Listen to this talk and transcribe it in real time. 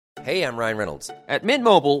Hey, I'm Ryan Reynolds. At Mint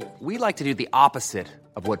Mobile, we like to do the opposite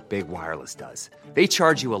of what Big Wireless does. They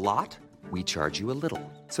charge you a lot, we charge you a little.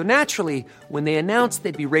 So naturally, when they announced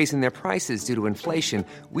they'd be raising their prices due to inflation,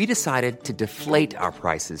 we decided to deflate our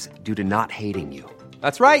prices due to not hating you.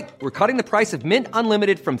 That's right. We're cutting the price of Mint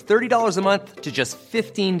Unlimited from $30 a month to just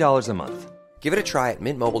 $15 a month. Give it a try at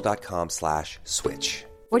mintmobile.com/switch.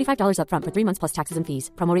 $45 up front for 3 months plus taxes and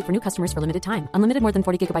fees. Promo rate for new customers for limited time. Unlimited more than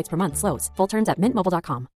 40 gigabytes per month. Slows full terms at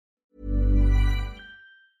mintmobile.com.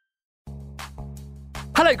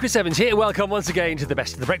 Hello, Chris Evans here. Welcome once again to the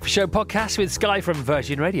Best of the Breakfast Show podcast with Sky from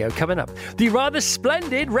Virgin Radio. Coming up, the rather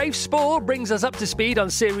splendid Rafe Spall brings us up to speed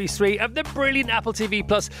on Series 3 of the brilliant Apple TV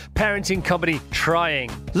Plus parenting comedy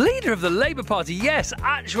Trying. Leader of the Labour Party, yes,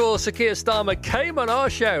 actual Sir Kier Starmer came on our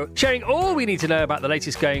show, sharing all we need to know about the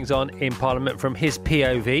latest goings-on in Parliament from his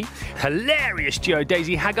POV. Hilarious duo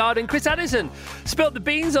Daisy Haggard and Chris Addison spilled the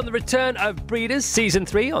beans on the return of Breeders Season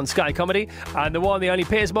 3 on Sky Comedy, and the one, the only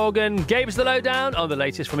Piers Morgan gave us the lowdown on the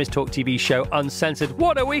latest from his Talk TV show Uncensored.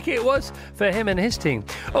 What a week it was for him and his team.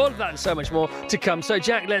 All of that and so much more to come. So,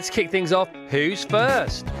 Jack, let's kick things off. Who's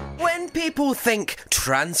first? When people think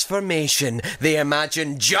transformation, they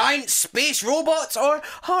imagine giant space robots or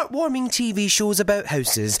heartwarming TV shows about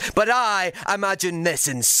houses. But I imagine this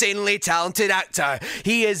insanely talented actor.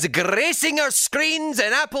 He is gracing our screens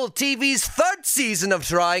in Apple TV's third season of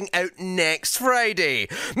Trying, out next Friday.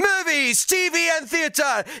 Movies, TV and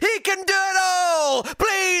theatre, he can do it all!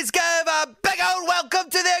 Please give a big old welcome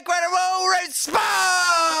to the incredible Rafe Spall!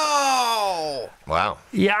 Wow.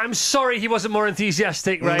 Yeah, I'm sorry he wasn't more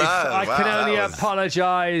enthusiastic, Rafe. I can only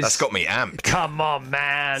apologise. That's got me amped. Come on,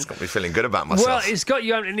 man. It's got me feeling good about myself. Well, it's got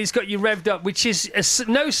you amped and it's got you revved up, which is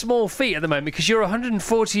no small feat at the moment because you're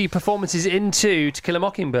 140 performances into To Kill a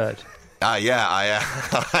Mockingbird. Yeah, I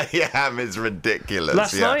am. It's ridiculous.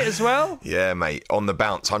 Last night as well? Yeah, mate. On the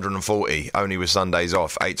bounce, 140. Only with Sundays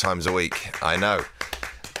off, 8 times a week. I know.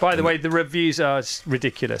 By the way, the reviews are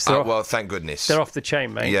ridiculous. Well, thank goodness. They're off the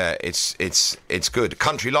chain, mate. Yeah, it's good.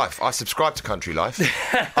 Country Life. I subscribe to Country Life.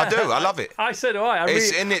 I do. I love it. So do I.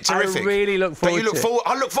 Isn't it terrific? I really look forward to it.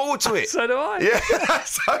 I look forward to it. So do I. Yeah,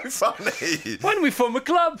 that's so funny. Why don't we form a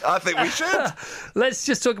club? I think we should. Let's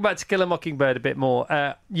just talk about To Kill a Mockingbird a bit more.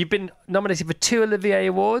 You've been nominated for 2 Olivier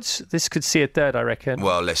Awards. This could see a third, I reckon.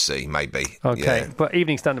 Well, let's see. Maybe. Okay, yeah. But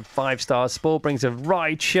Evening Standard 5 stars. Spall brings a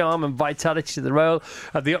wry charm and vitality to the role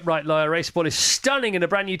of the upright lawyer. Rafe Spall is stunning in a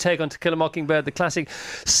brand new take on To Kill a Mockingbird, the classic.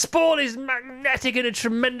 Spall is magnetic in a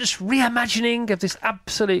tremendous reimagining of this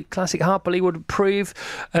absolute classic. Harper Lee would approve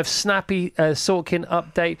of snappy Sorkin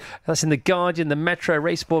update. That's in The Guardian, The Metro.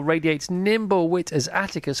 Rafe Spall radiates nimble wit as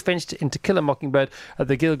Atticus Finch in To Kill a Mockingbird at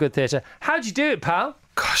the Gielgud Theatre. How'd you do it, pal?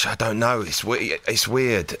 Gosh, I don't know. It's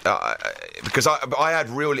weird because I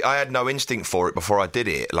had no instinct for it before I did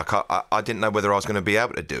it. Like I didn't know whether I was going to be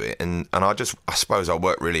able to do it, and I suppose I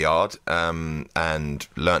worked really hard and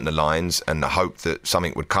learnt the lines and hoped that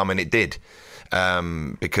something would come, and it did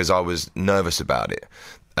because I was nervous about it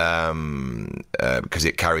because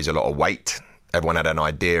it carries a lot of weight. Everyone had an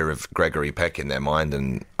idea of Gregory Peck in their mind,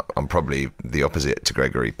 and I'm probably the opposite to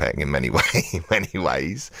Gregory Peck in many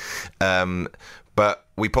ways. But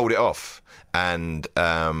we pulled it off, and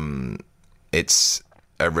it's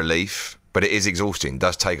a relief, but it is exhausting. It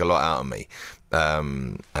does take a lot out of me,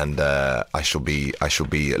 and I shall be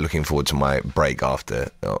looking forward to my break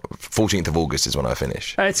after 14th of August is when I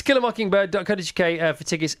finish. It's killamockingbird.co.uk for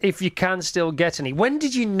tickets if you can still get any. When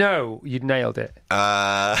did you know you'd nailed it?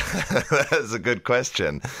 That's a good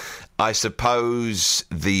question. I suppose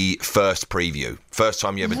the first preview. First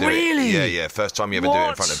time you ever do really? it. Yeah. First time you ever do it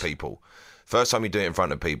in front of people. First time you do it in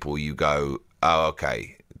front of people, you go, oh,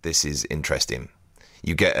 okay, this is interesting.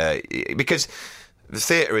 You get because the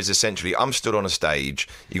theatre is essentially, I'm stood on a stage,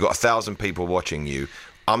 you've got 1,000 people watching you,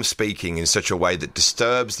 I'm speaking in such a way that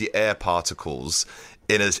disturbs the air particles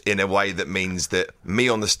in a way that means that me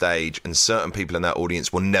on the stage and certain people in that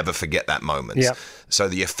audience will never forget that moment. Yep. So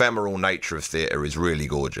the ephemeral nature of theatre is really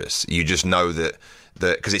gorgeous. You just know that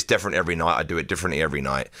because it's different every night, I do it differently every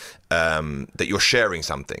night, that you're sharing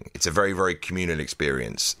something. It's a very, very communal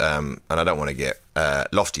experience. And I don't want to get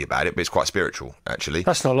lofty about it, but it's quite spiritual, actually.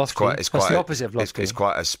 That's not lofty. That's the opposite of lofty. It's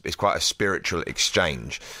quite a spiritual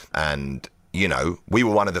exchange. And you know, we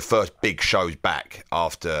were one of the first big shows back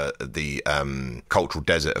after the cultural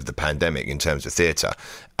desert of the pandemic in terms of theatre.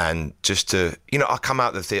 And just to, you know, I come out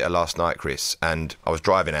of the theatre last night, Chris, and I was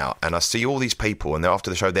driving out and I see all these people, and after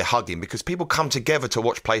the show they're hugging because people come together to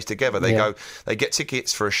watch plays together. They go, they get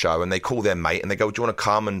tickets for a show and they call their mate and they go, do you want to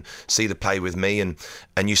come and see the play with me?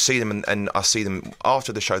 And you see them and I see them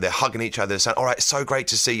after the show, they're hugging each other saying, all right, it's so great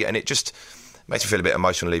to see you. And it just... makes me feel a bit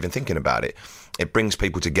emotional even thinking about it. It brings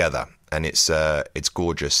people together, and it's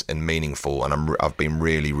gorgeous and meaningful, and I've been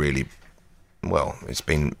really, really, well, it's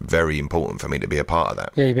been very important for me to be a part of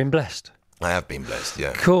that. Yeah, you've been blessed. I have been blessed,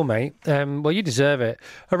 yeah. Cool, mate. Well, you deserve it.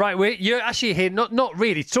 All right, you're actually here, not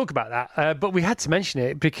really to talk about that, but we had to mention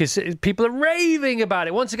it because people are raving about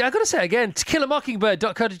it. Once again, I've got to say it again,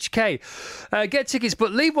 tokillamockingbird.co.uk. Get tickets,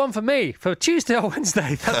 but leave one for me for Tuesday or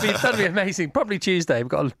Wednesday. That'd be amazing. Probably Tuesday. We've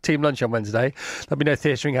got a team lunch on Wednesday. There'll be no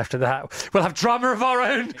theatring after that. We'll have drama of our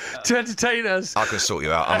own to entertain us. I can sort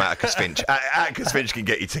you out. I'm Atticus Finch. Atticus Finch can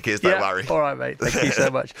get you tickets, don't worry. All right, mate. Thank you so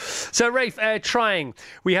much. So, Rafe, Trying.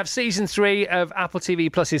 We have season 3 of Apple TV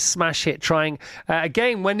Plus's smash hit Trying.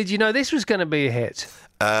 Again, when did you know this was going to be a hit?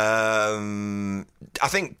 I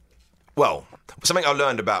think, well, something I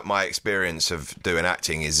learned about my experience of doing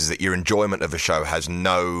acting is that your enjoyment of a show has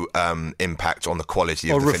no impact on the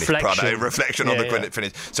quality of the finished product. Reflection on the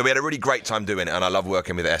finished. So we had a really great time doing it, and I love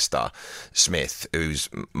working with Esther Smith, who's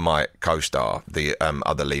my co-star, the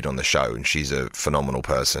other lead on the show, and she's a phenomenal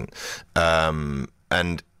person.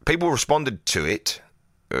 And people responded to it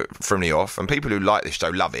from the off, and people who like this show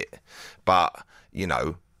love it. But, you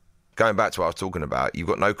know, going back to what I was talking about, you've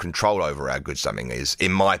got no control over how good something is,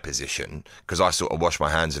 in my position, because I sort of wash my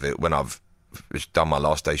hands of it when I've done my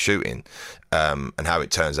last day shooting, and how it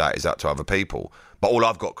turns out is up to other people. But all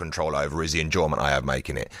I've got control over is the enjoyment I have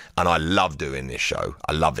making it. And I love doing this show.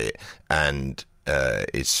 I love it. And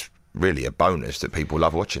it's really a bonus that people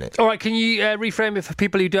love watching it. All right, can you reframe it for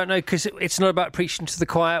people who don't know? Because it's not about preaching to the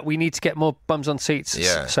choir. We need to get more bums on seats.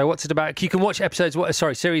 Yeah. So what's it about? You can watch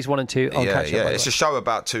series 1 and 2 on Catch Up. Yeah, it's a show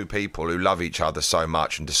about two people who love each other so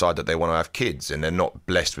much and decide that they want to have kids, and they're not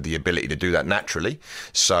blessed with the ability to do that naturally.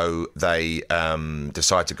 So they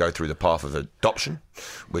decide to go through the path of adoption,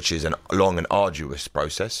 which is a long and arduous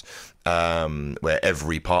process, where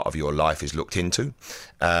every part of your life is looked into,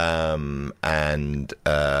 and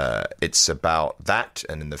it's about that.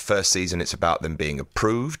 And in the first season, it's about them being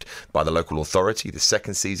approved by the local authority. The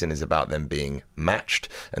second season is about them being matched,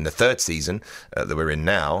 and the third season that we're in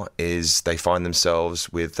now is they find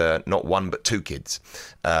themselves with not one but 2 kids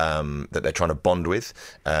that they're trying to bond with,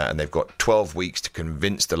 and they've got 12 weeks to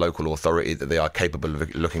convince the local authority that they are capable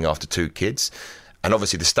of looking after 2 kids. And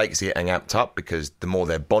obviously the stakes are getting amped up, because the more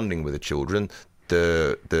they're bonding with the children,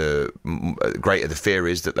 the greater the fear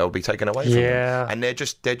is that they'll be taken away from them. And they're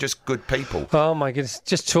just good people. Oh my goodness!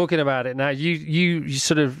 Just talking about it now, you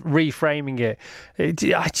sort of reframing it.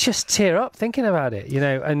 I just tear up thinking about it, you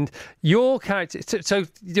know. And your character. So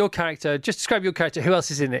your character. Just describe your character. Who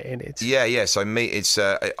else is in it? Yeah. So me, it's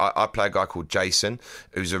I play a guy called Jason,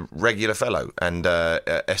 who's a regular fellow, and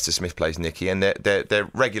Esther Smith plays Nikki, and they're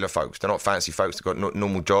regular folks. They're not fancy folks. They've got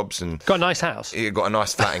normal jobs and got a nice house. You've got a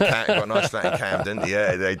nice flat in Camden.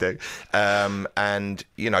 Yeah, they do. And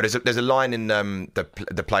you know, there's a line in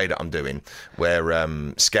the play that I'm doing where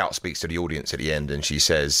Scout speaks to the audience at the end, and she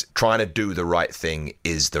says, "Trying to do the right thing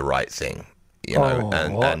is the right thing." You know,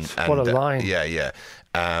 what a line! Yeah.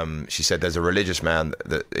 She said there's a religious man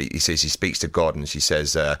that he says he speaks to God, and she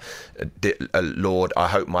says, Lord, I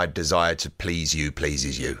hope my desire to please you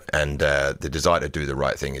pleases you, and the desire to do the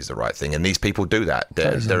right thing is the right thing. And these people do that.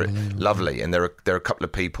 They're lovely, and there are a couple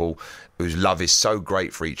of people whose love is so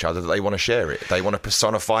great for each other that they want to share it. They want to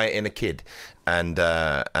personify it in a kid. And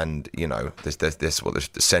you know, this what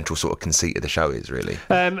the central sort of conceit of the show is, really.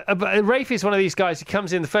 But Rafe is one of these guys. He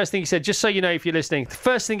comes in, the first thing he said, just so you know if you're listening, the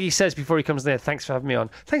first thing he says before he comes there, thanks for having me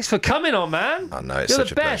on. Thanks for coming on, man. I know, it's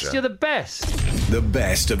such a pleasure. You're the best. The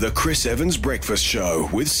best of the Chris Evans Breakfast Show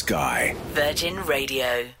with Sky. Virgin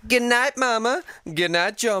Radio. Good night, Mama. Good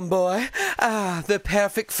night, John boy. Ah, the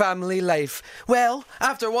perfect family life. Well,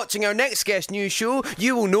 after watching our next guest news show,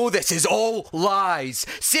 you will know this is all lies.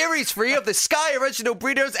 Series 3 of the Sky Original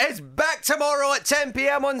Breeders is back tomorrow at 10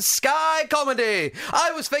 p.m. on Sky Comedy.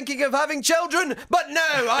 I was thinking of having children, but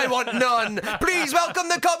no, I want none. Please welcome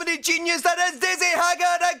the comedy genius that is Dizzy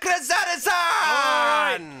Haggard and Chris Addison. All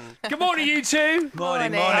right. Good morning, you two.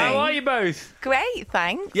 Morning. How are you both? Great,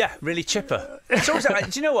 thanks. Yeah, really chipper. It's always,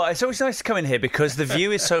 do you know what? It's always nice to come in here because the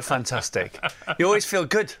view is so fantastic. You always feel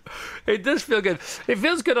good. It does feel good. It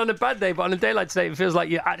feels good on a bad day, but on a day like today, it feels like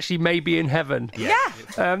you actually may be in heaven.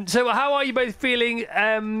 Yeah. So how are you both feeling,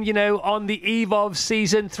 you know, on the eve of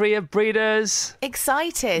season 3 of Breeders?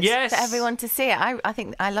 Excited for everyone to see it. I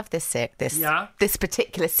think I love this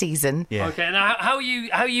particular season. Yeah. Okay, now how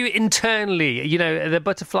are you internally? You know, the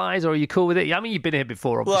butterflies, or are you cool with it? I mean, you've been here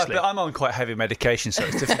before, Well, obviously. but I'm on quite heavy medication, so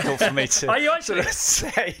it's difficult for me to Are you actually? sort of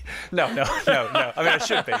say. No. I mean, I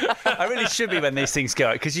should be. I really should be when these things go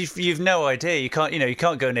out, because you've no idea. You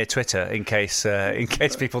can't go near Twitter in case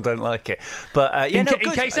people don't like it. But in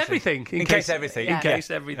case everything. In case everything. In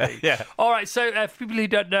case everything. Yeah. All right. So, for people who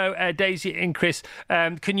don't know, Daisy and Chris,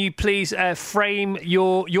 can you please frame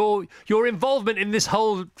your involvement in this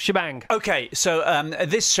whole shebang? Okay, so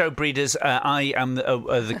this show, Breeders, I am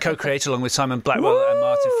the co-creator along with Simon Blackwell and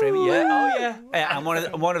Martin Freeman. Yeah, I'm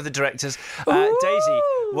one of the directors. Daisy,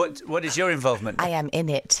 what is your involvement? I am in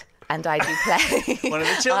it. And I do play. One of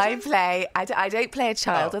the children? I don't play a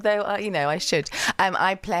child, although, I should.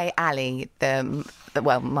 I play Ali,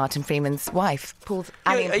 Martin Freeman's wife.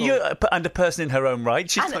 And a person in her own right.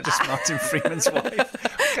 She's not just Martin Freeman's wife.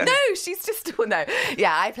 No, she's just... Well, no.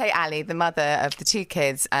 Yeah, I play Ali, the mother of the two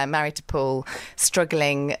kids, married to Paul,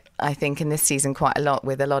 struggling, I think, in this season quite a lot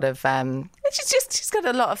with a lot of... She's got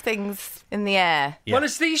a lot of things in the air. Yeah. Well,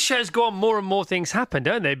 as these shows go on, more and more things happen,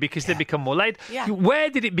 don't they? Because they become more laid. Yeah. Where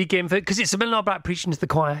did it begin? Because it's not about preaching to the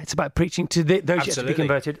choir. It's about preaching to those yet to be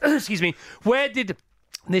converted. Excuse me. Where did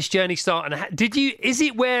this journey start? And is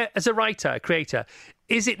it where, as a writer, creator,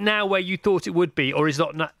 is it now where you thought it would be, or is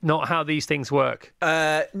not how these things work?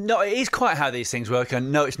 No, it is quite how these things work,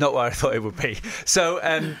 and no, it's not where I thought it would be. So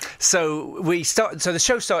the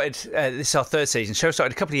show started. This is our third season. The show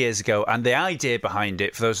started a couple of years ago, and the idea behind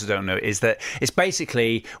it, for those who don't know, is that it's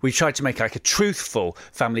basically we tried to make like a truthful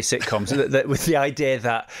family sitcom, so that with the idea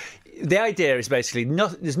that. The idea is basically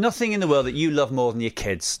there's nothing in the world that you love more than your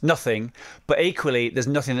kids. Nothing. But equally, there's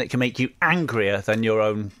nothing that can make you angrier than your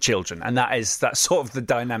own children. And that's sort of the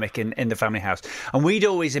dynamic in the family house. And we'd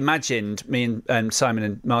always imagined, me and Simon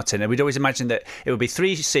and Martin, and we'd always imagined that it would be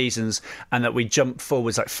 3 seasons and that we'd jump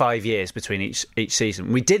forwards like 5 years between each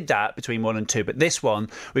season. We did that between 1 and 2. But this one,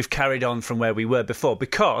 we've carried on from where we were before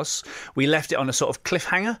because we left it on a sort of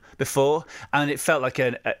cliffhanger before. And it felt like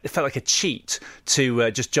a cheat to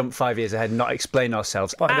just jump 5 years ahead and not explain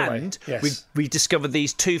ourselves. By the way, yes. we discovered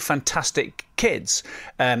these 2 fantastic kids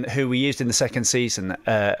who we used in the second season.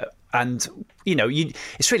 And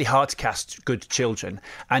it's really hard to cast good children.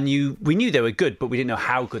 And we knew they were good, but we didn't know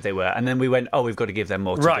how good they were. And then we went, we've got to give them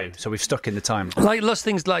more to do. So we've stuck in the time. Like lots of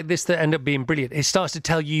things like this that end up being brilliant. It starts to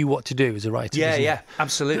tell you what to do as a writer. Yeah,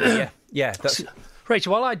 absolutely. Yeah. That's...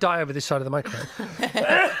 Rachel, while I die over this side of the microphone.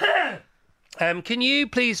 Can you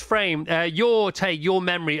please frame your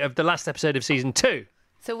memory of the last episode of season 2?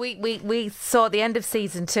 So we saw at the end of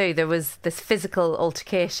season 2 there was this physical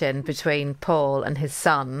altercation between Paul and his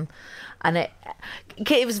son, and it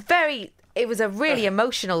was a really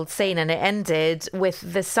emotional scene, and it ended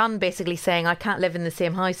with the son basically saying, "I can't live in the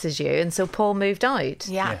same house as you," and so Paul moved out.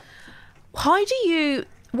 Yeah.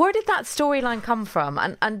 Where did that storyline come from?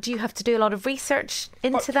 And do you have to do a lot of research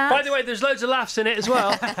into that? By the way, there's loads of laughs in it as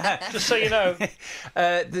well, just so you know.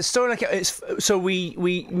 The storyline, so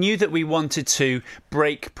we knew that we wanted to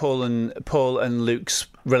break Paul and Luke's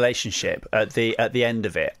relationship at the end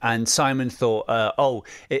of it, and Simon thought,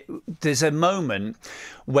 there's a moment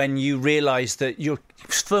when you realise that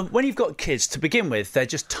when you've got kids to begin with, they're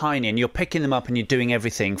just tiny and you're picking them up and you're doing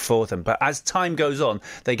everything for them, but as time goes on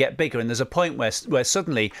they get bigger, and there's a point where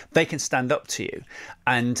suddenly they can stand up to you,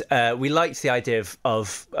 and we liked the idea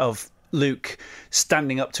of Luke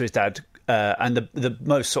standing up to his dad. And the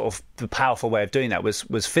most sort of the powerful way of doing that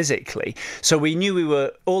was physically. So we knew we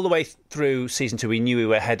were all the way through season 2. We knew we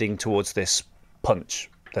were heading towards this punch,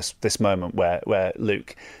 this moment where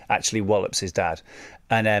Luke actually wallops his dad,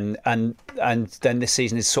 and then this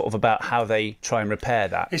season is sort of about how they try and repair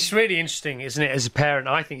that. It's really interesting, isn't it? As a parent,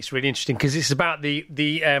 I think it's really interesting because it's about the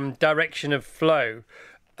direction of flow.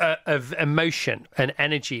 Of emotion and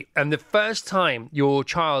energy, and the first time your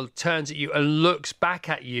child turns at you and looks back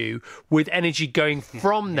at you with energy going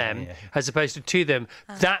from them as opposed to them,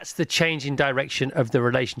 that's the change in direction of the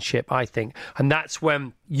relationship, I think, and that's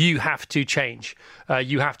when you have to change.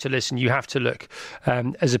 You have to listen. You have to look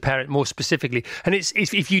as a parent more specifically. And it's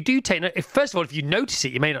if you do first of all, if you notice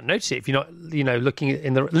it, you may not notice it if you're not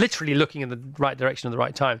looking literally looking in the right direction at the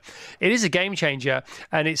right time. It is a game changer,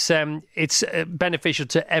 and it's beneficial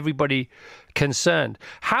to everybody concerned.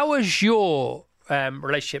 How has your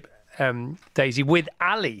relationship, Daisy, with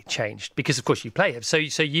Ali changed? Because of course you play her, so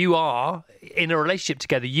you are in a relationship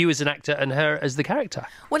together, you as an actor and her as the character.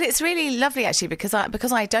 Well, it's really lovely actually because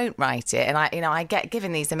I don't write it, and I get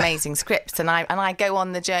given these amazing scripts, and I go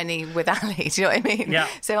on the journey with Ali. Do you know what I mean? Yeah.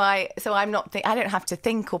 So I'm not I don't have to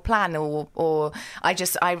think or plan or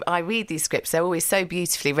I read these scripts. They're always so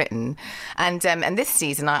beautifully written, and this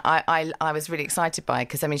season I was really excited by it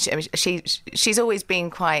because I mean she's always been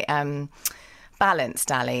quite.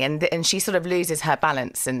 balanced, Ali, and she sort of loses her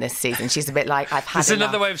balance in this season. She's a bit like, I've had There's enough.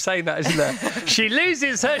 another way of saying that, isn't there? She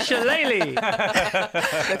loses her shillelagh.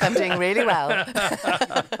 Look, I'm doing really well.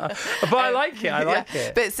 But I like it. I like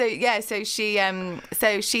it. But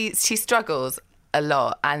so she struggles a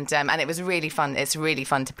lot, and it was really fun. It's really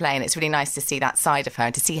fun to play, and it's really nice to see that side of her,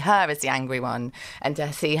 and to see her as the angry one, and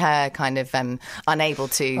to see her kind of unable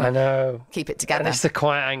to keep it together. And it's the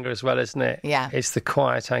quiet anger as well, isn't it? Yeah. It's the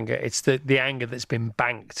quiet anger. It's the anger that's been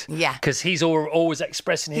banked. Yeah. Because he's always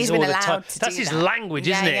expressing his He's been all the allowed time. to That's do his that. language,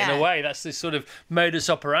 isn't it? In a way, that's this sort of modus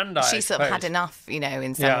operandi. She sort of had enough,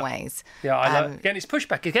 in some ways. Yeah, again, it's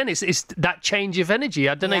pushback. Again, it's that change of energy.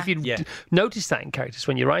 I don't know if you noticed that in characters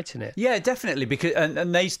when you're writing it. Yeah, definitely, because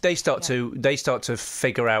and they start to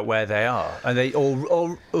figure out where they are, and they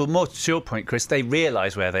or more to your point, Chris, they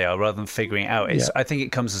realise where they are rather than figuring it out. I think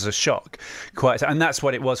it comes as a shock, and that's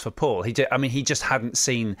what it was for Paul. He just hadn't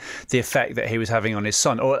seen the effect that he was having on his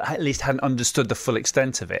son, or at least hadn't understood the full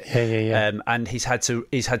extent of it. Yeah. And he's had to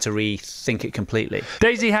rethink it completely.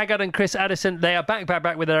 Daisy Haggard and Chris Addison, they are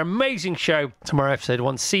back with their amazing show tomorrow. Episode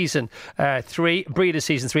 1, season 3, Breeder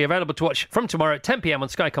season 3, available to watch from tomorrow at 10 p.m. on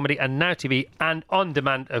Sky Comedy and Now TV and on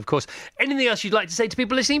demand, of course. Anything else you'd like to say to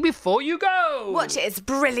people listening before you go? Watch it. It's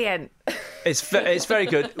brilliant. It's very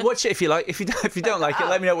good. Watch it if you like. If you don't like it,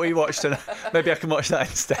 let me know what you watched, and maybe I can watch that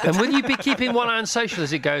instead. And will you be keeping one eye on social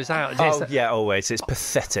as it goes out? Yeah, always. It's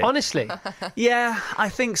pathetic. Honestly? Yeah, I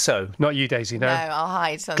think so. Not you, Daisy, no. No, I'll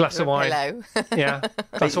hide under glass a of wine. pillow. Yeah.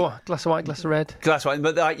 Glass of white, glass of red. Glass of wine,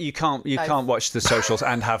 but you can't watch the socials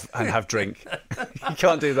and have drink. You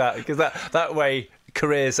can't do that, because that way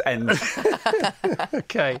careers end.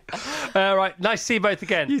 Okay. All right. Nice to see you both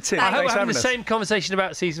again. You too. I hope Thanks we're for having having the us. same conversation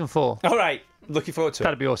about season 4. All right. Looking forward to it.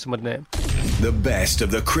 That'd be awesome, wouldn't it? The best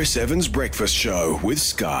of the Chris Evans Breakfast Show with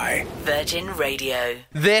Sky. Virgin Radio.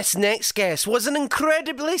 This next guest was an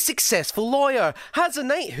incredibly successful lawyer, has a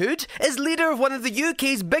knighthood, is leader of one of the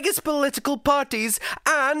UK's biggest political parties,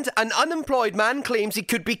 and an unemployed man claims he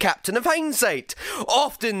could be captain of hindsight.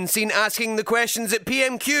 Often seen asking the questions at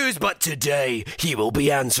PMQs, but today he will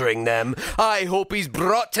be answering them. I hope he's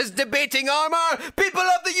brought his debating armour. People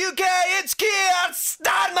of the UK, it's Kier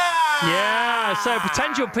Starmer! Yeah. So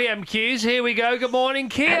potential PMQs. Here we go. Good morning,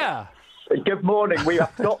 Kier. Good morning. We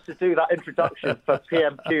have got to do that introduction for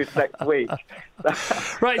PMQs next week.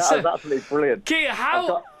 Right, that so was absolutely brilliant. Kier,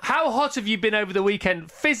 how hot have you been over the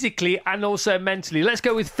weekend, physically and also mentally? Let's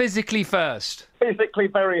go with physically first. Physically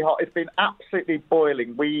very hot. It's been absolutely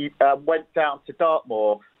boiling. We went down to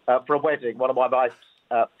Dartmoor for a wedding. One of my wife's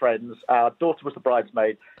friends, our daughter was the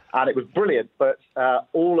bridesmaid, and it was brilliant. But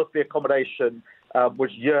all of the accommodation was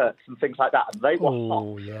yurts and things like that, and they were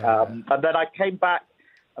hot. Yeah. And then I came back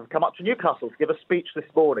and come up to Newcastle to give a speech this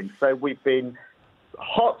morning. So we've been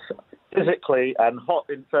hot physically and hot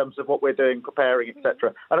in terms of what we're doing, preparing,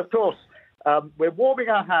 etc. And of course, we're warming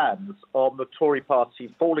our hands on the Tory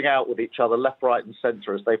party falling out with each other left, right and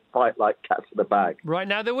centre as they fight like cats in a bag. Right,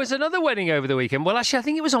 now there was another wedding over the weekend. Well, actually, I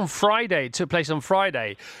think it was on Friday. It took place on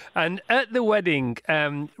Friday. And at the wedding,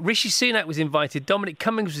 Rishi Sunak was invited. Dominic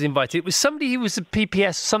Cummings was invited. It was somebody who was a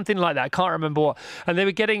PPS, something like that. I can't remember what. And they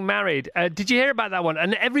were getting married. Did you hear about that one?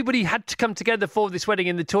 And everybody had to come together for this wedding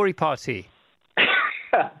in the Tory party.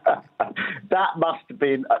 That must have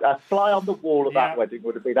been a fly on the wall of that wedding.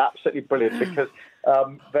 Would have been absolutely brilliant, because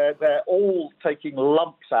they're all taking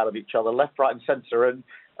lumps out of each other, left, right, and centre. And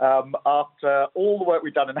after all the work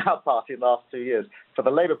we've done in our party in the last 2 years, for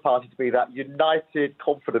the Labour Party to be that united,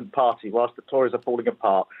 confident party, whilst the Tories are falling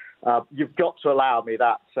apart, you've got to allow me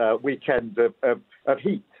that weekend of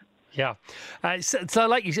heat. Yeah. So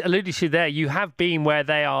like you alluded to there, you have been where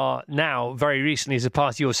they are now very recently as a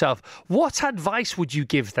party yourself. What advice would you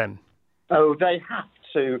give them? Oh, they have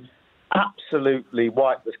to absolutely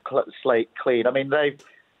wipe the slate clean. I mean,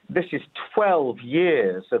 this is 12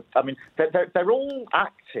 years of, I mean, they're all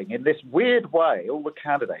acting in this weird way, all the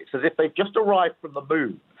candidates, as if they've just arrived from the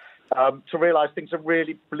moon, to realise things are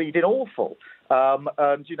really bleeding awful. And,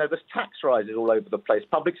 there's tax rises all over the place.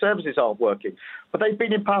 Public services aren't working. But they've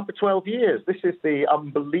been in power for 12 years. This is the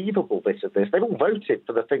unbelievable bit of this. They've all voted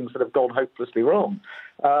for the things that have gone hopelessly wrong.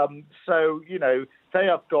 They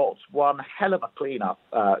have got one hell of a clean-up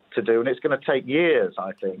to do, and it's going to take years,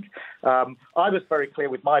 I think. I was very clear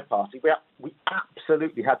with my party. We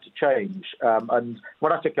absolutely had to change. And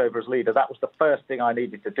when I took over as leader, that was the first thing I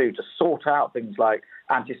needed to do, to sort out things like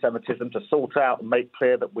anti-Semitism, to sort out and make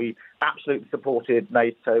clear that we absolutely supported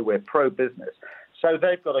NATO, we're pro-business. So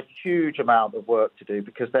they've got a huge amount of work to do,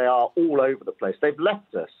 because they are all over the place. They've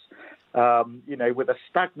left us, with a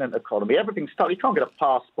stagnant economy. Everything's stuck. You can't get a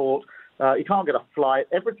passport. You can't get a flight.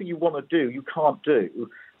 Everything you want to do, you can't do.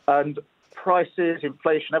 And prices,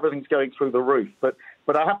 inflation, everything's going through the roof. But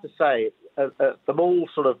I have to say, them all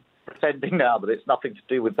sort of pretending now that it's nothing to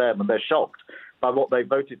do with them and they're shocked by what they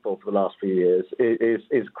voted for the last few years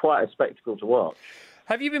is quite a spectacle to watch.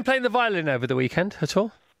 Have you been playing the violin over the weekend at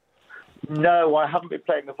all? No, I haven't been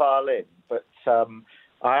playing the violin, but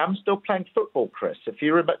I am still playing football, Chris. Do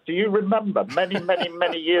you remember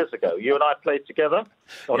many years ago, you and I played together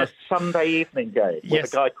on a Sunday evening game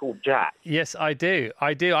with a guy called Jack? Yes, I do.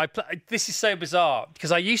 This is so bizarre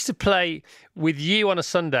because I used to play with you on a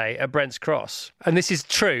Sunday at Brent's Cross, and this is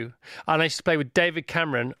true. And I used to play with David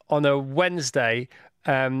Cameron on a Wednesday.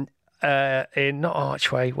 In not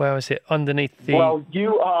Archway, where was it? Underneath the... Well,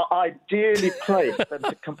 you are ideally placed then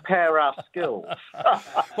to compare our skills.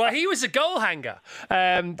 Well, he was a goal hanger.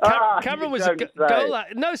 Cameron was a goal hanger.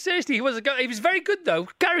 No, seriously, he was a goal. He was very good, though.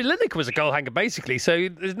 Gary Lineker was a goal hanger, basically, so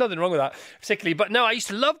there's nothing wrong with that, particularly. But no, I used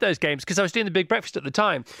to love those games because I was doing the Big Breakfast at the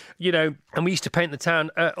time, and we used to paint the town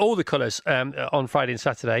all the colours on Friday and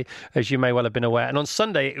Saturday, as you may well have been aware. And on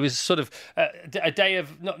Sunday, it was sort of a day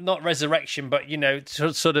of not resurrection, but,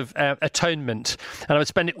 sort of... atonement, and I would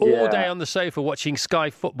spend it all day on the sofa watching Sky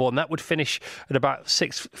Football, and that would finish at about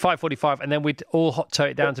 5:45, and then we'd all hot toe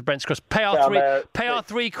it down to Brent's Cross, pay our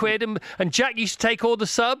 £3, and Jack used to take all the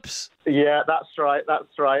subs. Yeah, that's right.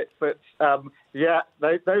 But those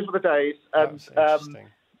were the days. And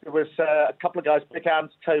there was a couple of guys. Big Hand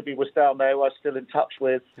Toby was down there, who I was still in touch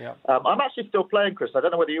with. Yeah. I'm actually still playing, Chris. I don't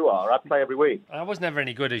know whether you are. I play every week. I was never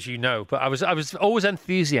any good, as you know, but I was always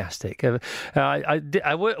enthusiastic.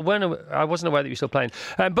 I wasn't aware that you were still playing.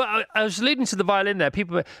 But I was alluding to the violin there.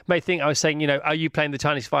 People may think I was saying, are you playing the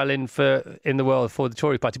tiniest violin in the world for the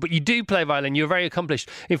Tory party? But you do play violin. You're very accomplished.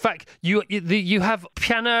 In fact, you have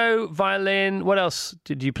piano, violin. What else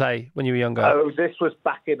did you play when you were younger? Oh, this was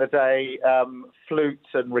back in the day. Flute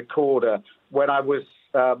and recorder when I was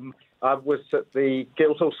at the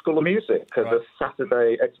Guildhall School of Music as a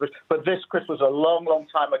Saturday exhibition. But this, Chris, was a long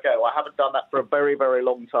time ago. I haven't done that for a very, very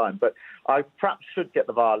long time. But I perhaps should get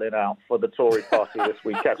the violin out for the Tory party this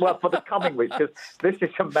weekend. Well, for the coming week, because this is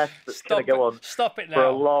a mess that's going to go on for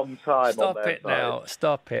a long time.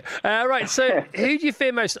 Stop it. Right, so who do you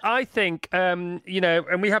fear most? I think, and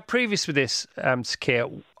we have previous with this,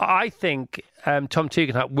 Kier, I think Tom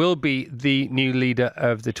Tugendhat will be the new leader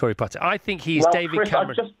of the Tory party. I think he's David Chris,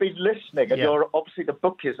 Cameron. I've just been listening, and you're obviously the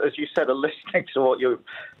bookies, as you said, are listening to what you've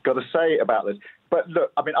got to say about this. But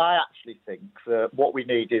look, I mean, I actually think that what we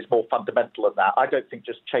need is more fundamental than that. I don't think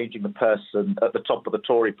just changing the person at the top of the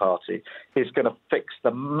Tory party is going to fix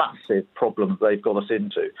the massive problem they've got us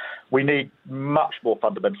into. We need much more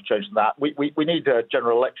fundamental change than that. We need a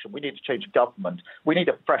general election. We need to change government. We need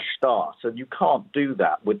a fresh start. And you can't do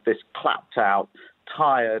that with this clapped out,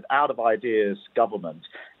 tired, out of ideas government,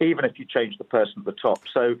 even if you change the person at the top.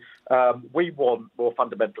 So we want more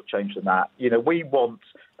fundamental change than that. We want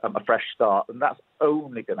a fresh start, and that's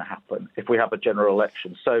only going to happen if we have a general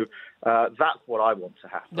election. So that's what I want to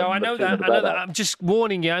happen. No, I know that. I'm just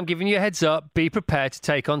warning you. I'm giving you a heads up. Be prepared to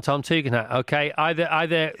take on Tom Tugendhat. Okay,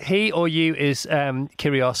 either he or you is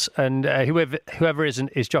Kyrgios, and whoever isn't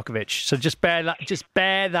is Djokovic. So just bear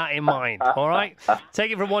that in mind. All right,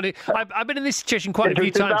 take it from one. I've been in this situation quite a few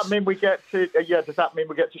times. Does that mean we get to? Does that mean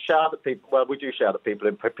we get to shout at people? Well, we do shout at people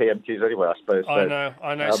in PMQs anyway, I suppose. So,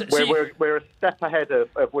 I know. We're a step ahead of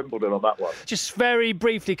Wimbledon on that one. Just very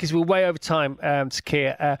briefly, because we're way over time,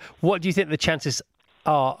 Kier, what do you think the chances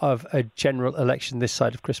are of a general election this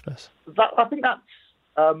side of Christmas? I think that's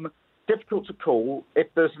difficult to call. If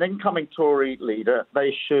there's an incoming Tory leader,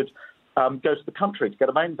 they should go to the country to get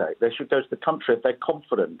a mandate. They should go to the country if they're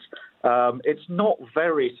confident. It's not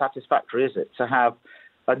very satisfactory, is it, to have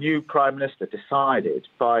a new Prime Minister decided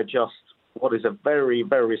by just what is a very,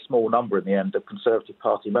 very small number in the end of Conservative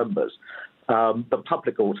Party members. The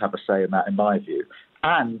public ought to have a say in that, in my view.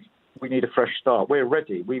 And we need a fresh start. We're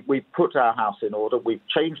ready. We've put our house in order. We've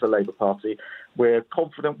changed the Labour Party. We're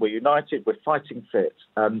confident. We're united. We're fighting fit.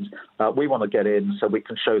 And we want to get in so we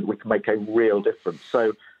can show that we can make a real difference.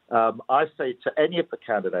 So I say to any of the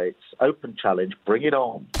candidates, open challenge, bring it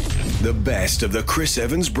on. The best of the Chris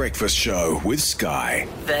Evans Breakfast Show with Sky.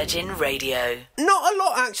 Virgin Radio. Not a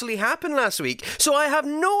lot actually happened last week, so I have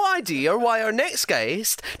no idea why our next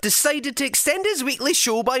guest decided to extend his weekly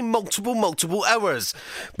show by multiple hours.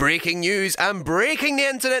 Breaking news and breaking the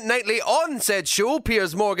internet nightly on said show,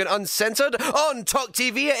 Piers Morgan Uncensored on Talk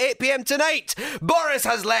TV at 8 p.m. tonight. Boris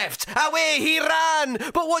has left. Away he ran.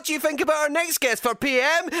 But what do you think about our next guest for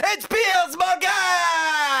PM? It's Piers Morgan!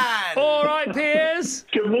 All right, Piers.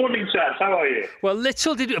 Good morning, chaps. How are you? Well,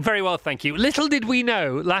 very well, thank you. Little did we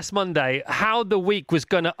know last Monday how the week was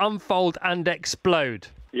going to unfold and explode.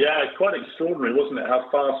 Yeah, it's quite extraordinary, wasn't it, how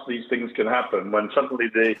fast these things can happen when suddenly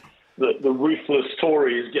the ruthless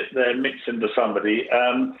Tories get their mitts into somebody.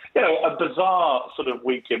 A bizarre sort of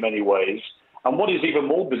week in many ways. And what is even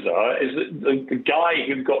more bizarre is that the guy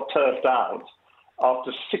who got turfed out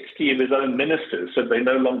after 60 of his own ministers said they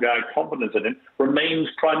no longer had confidence in him, remains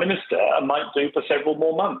Prime Minister and might do for several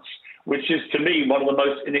more months, which is, to me, one of the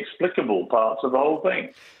most inexplicable parts of the whole thing.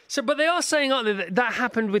 So, but they are saying, aren't they, that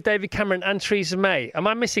happened with David Cameron and Theresa May. Am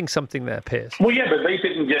I missing something there, Piers? Well, yeah, but they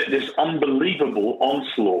didn't get this unbelievable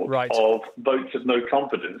onslaught of votes of no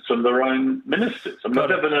confidence from their own ministers. I've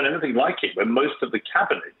never known anything like it, where most of the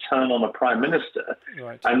cabinet turn on a prime minister,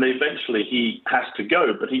 and eventually he has to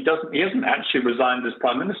go. But he hasn't actually resigned as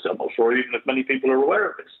prime minister. I'm not sure even if many people are aware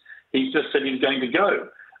of this. He's just said he's going to go.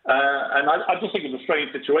 And I just think it's a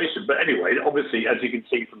strange situation. But anyway, obviously, as you can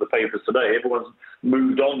see from the papers today, everyone's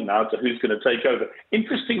moved on now to who's going to take over.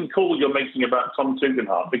 Interesting call you're making about Tom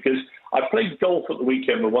Tugendhat, because I played golf at the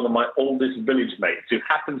weekend with one of my oldest village mates, who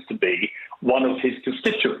happens to be one of his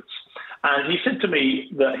constituents. And he said to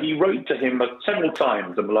me that he wrote to him several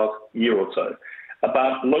times in the last year or so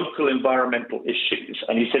about local environmental issues.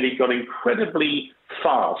 And he said he got incredibly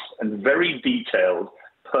fast and very detailed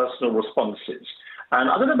personal responses. And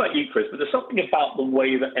I don't know about you, Chris, but there's something about the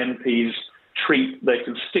way that MPs treat their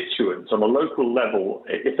constituents on a local level,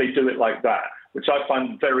 if they do it like that, which I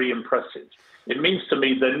find very impressive. It means to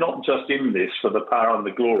me they're not just in this for the power and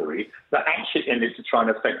the glory, they're actually in it to try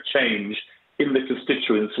and affect change in the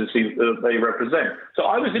constituencies that they represent. So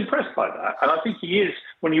I was impressed by that. And I think he is,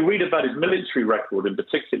 when you read about his military record in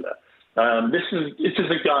particular, this is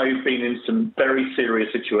a guy who's been in some very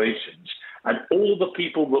serious situations. And all the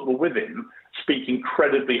people that were with him speak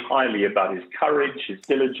incredibly highly about his courage, his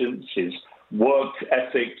diligence, his work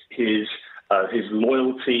ethic, his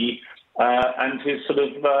loyalty, and his sort of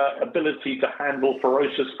ability to handle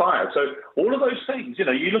ferocious fire. So all of those things,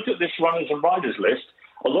 you look at this runners and riders list,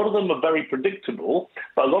 a lot of them are very predictable,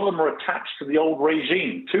 but a lot of them are attached to the old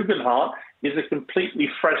regime. Tugendhat is a completely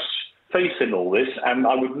fresh face in all this, and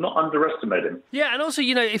I would not underestimate him. Yeah, and also,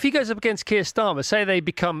 if he goes up against Keir Starmer, say they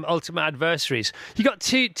become ultimate adversaries, you got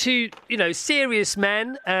two serious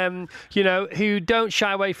men, who don't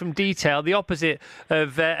shy away from detail, the opposite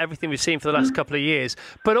of everything we've seen for the last couple of years,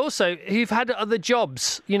 but also who've had other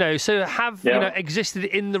jobs, so have existed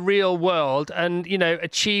in the real world and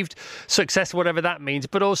achieved success, whatever that means,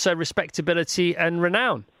 but also respectability and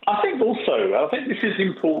renown. I think this is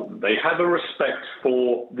important. They have a respect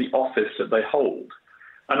for the office that they hold.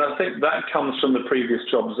 And I think that comes from the previous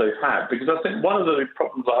jobs they've had. Because I think one of the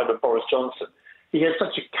problems I had with Boris Johnson, he had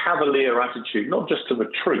such a cavalier attitude, not just to the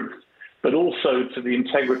truth, but also to the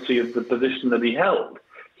integrity of the position that he held.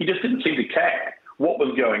 He just didn't seem to care what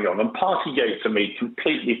was going on. And Partygate, to me,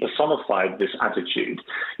 completely personified this attitude.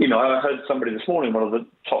 I heard somebody this morning, one of the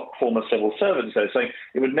top former civil servants there, saying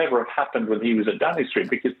it would never have happened when he was at Downing Street,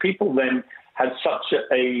 because people then had such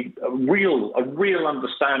a real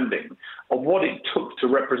understanding of what it took to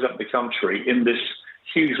represent the country in this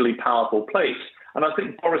hugely powerful place. And I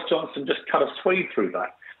think Boris Johnson just cut a swathe through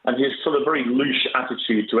that. And his sort of very loose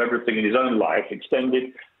attitude to everything in his own life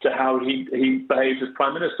extended to how he behaves as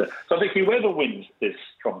Prime Minister. So I think whoever wins this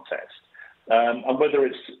contest, and whether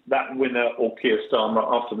it's that winner or Keir Starmer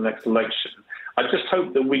after the next election, I just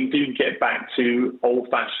hope that we do get back to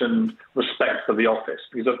old-fashioned respect for the office,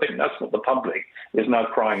 because I think that's what the public is now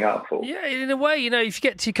crying out for. Yeah, in a way, if you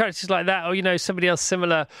get two characters like that, or somebody else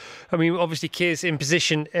similar. I mean, obviously Keir's in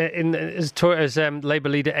position as Labour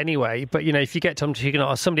leader anyway, but if you get Tom Tugendhat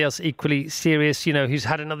or somebody else equally serious, who's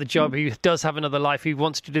had another job, who does have another life, who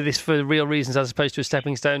wants to do this for real reasons as opposed to a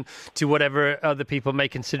stepping stone to whatever other people may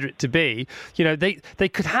consider it to be, they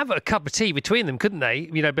could have a cup of tea between them, couldn't they?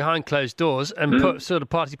 Behind closed doors. And put sort of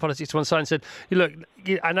party politics to one side and said, look,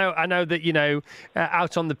 I know that,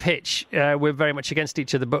 out on the pitch, we're very much against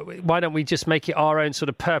each other, but why don't we just make it our own sort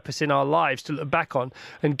of purpose in our lives to look back on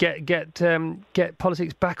and get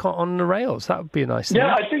politics back on the rails? That would be a nice thing.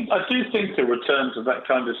 Yeah, I do think a return to that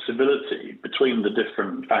kind of civility between the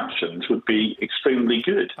different factions would be extremely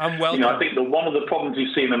good. I'm welcome. I think that one of the problems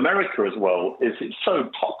you see in America as well is it's so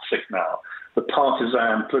toxic now, the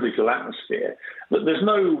partisan political atmosphere, that there's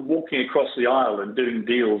no walking across the aisle and doing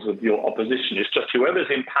deals with your opposition. It's just whoever's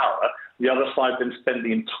in power, the other side then spend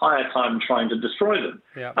the entire time trying to destroy them.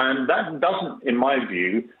 Yeah. And that doesn't, in my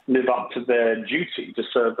view, live up to their duty to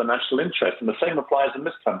serve the national interest. And the same applies in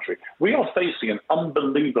this country. We are facing an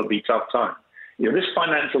unbelievably tough time. This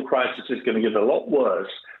financial crisis is going to get a lot worse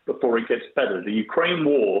before it gets better. The Ukraine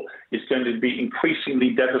war is going to be increasingly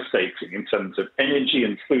devastating in terms of energy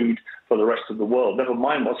and food for the rest of the world, never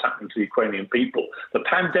mind what's happening to the Ukrainian people. The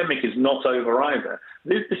pandemic is not over either.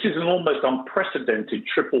 This is an almost unprecedented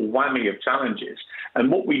triple whammy of challenges.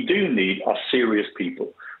 And what we do need are serious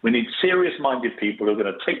people. We need serious-minded people who are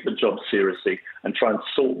going to take the job seriously and try and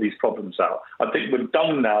sort these problems out. I think we're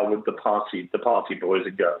done now with the party boys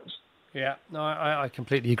and girls. Yeah, no, I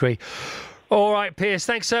completely agree. All right, Piers,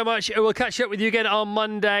 thanks so much. We'll catch up with you again on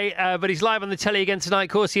Monday, but he's live on the telly again tonight. Of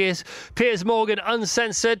course he is. Piers Morgan,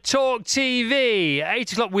 Uncensored Talk TV,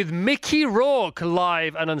 8 o'clock with Mickey Rourke,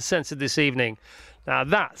 live and uncensored this evening. Now,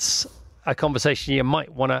 that's a conversation you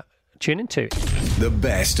might want to tune into. The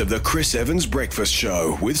best of the Chris Evans Breakfast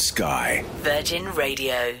Show with Sky. Virgin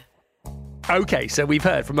Radio. OK, so we've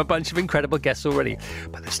heard from a bunch of incredible guests already,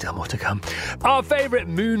 but there's still more to come. Our favourite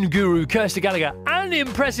moon guru, Kirsty Gallagher, and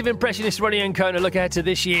impressive impressionist Ronnie Ancona look ahead to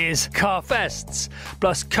this year's Car Fests.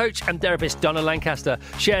 Plus, coach and therapist Donna Lancaster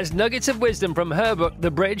shares nuggets of wisdom from her book, The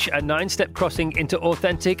Bridge, a 9-step crossing into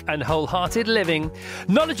authentic and wholehearted living.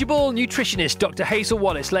 Knowledgeable nutritionist Dr. Hazel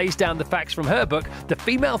Wallace lays down the facts from her book, The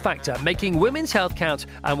Female Factor, Making Women's Health Count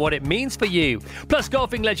and What It Means for You. Plus,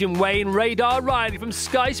 golfing legend Wayne Radar Riley from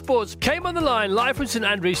Sky Sports came on the line live from St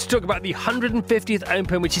Andrews to talk about the 150th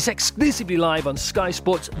Open, which is exclusively live on Sky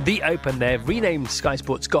Sports The Open. They've renamed Sky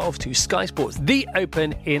Sports Golf to Sky Sports The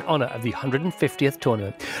Open in honour of the 150th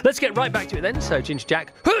tournament. Let's get right back to it then. So, Ginger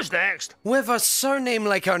Jack, who's next? With a surname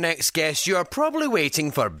like our next guest, you are probably waiting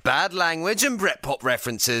for bad language and Britpop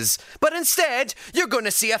references. But instead, you're going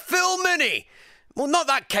to see a full Mooney. Well, not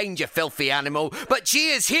that kind, you filthy animal, but she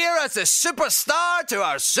is here as a superstar to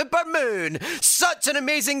our super moon. Such an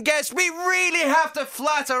amazing guest, we really have to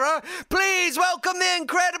flatter her. Please welcome the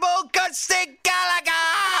incredible Kirsty Gallagher!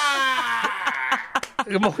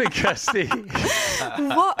 Good morning, Kirsty.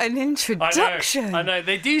 What an introduction. I know.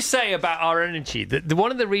 They do say about our energy that one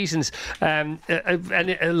of the reasons, and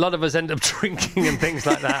a lot of us end up drinking and things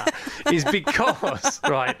like that, is because,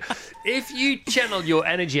 right, if you channel your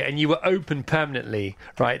energy and you were open permanently,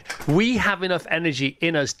 right, we have enough energy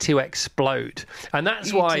in us to explode. And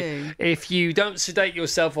that's why if you don't sedate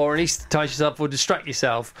yourself or anaesthetise yourself or distract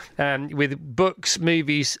yourself with books,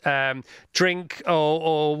 movies, drink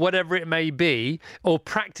or whatever it may be, or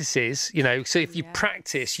practices, so if you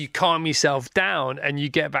practice, you calm yourself down and you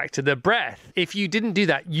get back to the breath. If you didn't do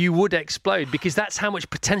that, you would explode, because that's how much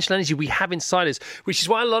potential energy we have inside us, which is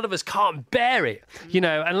why a lot of us can't bear it, and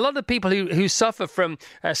a lot of people who suffer from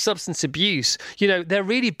substance abuse, they're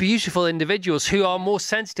really beautiful individuals who are more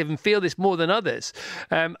sensitive and feel this more than others.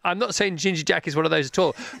 I'm not saying Ginger Jack is one of those at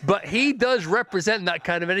all, but he does represent that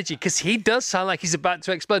kind of energy, because he does sound like he's about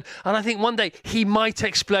to explode, and I think one day he might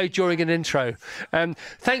explode during an intro.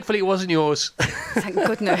 Thankfully, it wasn't yours. Thank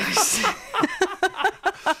goodness.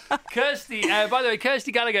 Kirsty, by the way,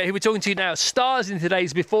 Kirsty Gallagher, who we're talking to now, stars in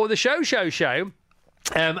today's Before the Show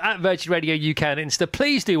at Virgin Radio UK and Insta.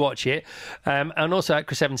 Please do watch it. And also at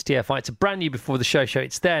Chris Evans TFI. It's a brand new Before the Show.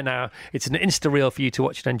 It's there now. It's an Insta reel for you to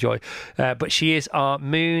watch and enjoy. But she is our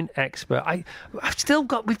moon expert.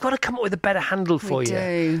 We've got to come up with a better handle for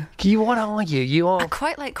you. What are you? You are. I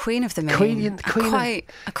quite like Queen of the Moon. I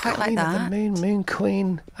quite like that. Moon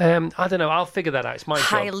Queen. I don't know. I'll figure that out. It's my job.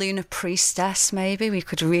 High Lunar Priestess, maybe. We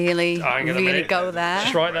could really go there.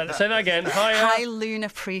 Just write that. Say that again. High Lunar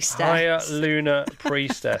Priestess. Higher Lunar Priestess.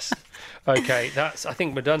 Okay, I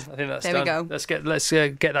think we're done. I think that's done. There we go. Let's get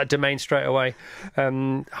that domain straight away.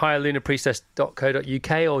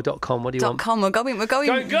 higherlunarpriestess.co.uk or .com. What do you want? .com. We're going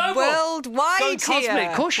worldwide. Go cosmic. Here.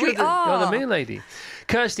 Of course you're the moon lady.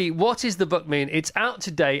 Kirsty, what is the book mean? It's out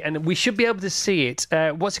today and we should be able to see it.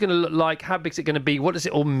 What's it going to look like? How big is it going to be? What does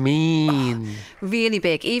it all mean? Really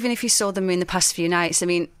big. Even if you saw the moon the past few nights, I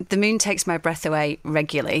mean, the moon takes my breath away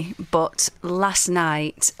regularly, but last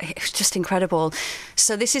night, it was just incredible.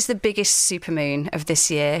 So this is the biggest supermoon of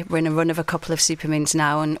this year. We're in a run of a couple of supermoons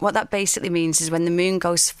now, and what that basically means is when the moon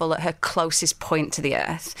goes full at her closest point to the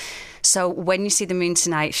Earth. So when you see the moon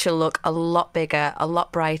tonight, she'll look a lot bigger, a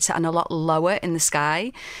lot brighter and a lot lower in the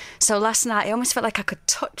sky. So last night, I almost felt like I could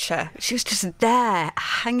touch her. She was just there,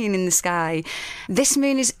 hanging in the sky. This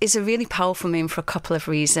moon is a really powerful moon for a couple of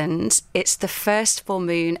reasons. It's the first full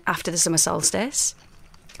moon after the summer solstice.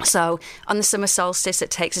 So on the summer solstice, it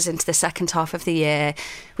takes us into the second half of the year.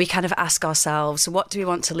 We kind of ask ourselves, what do we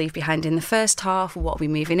want to leave behind in the first half? What are we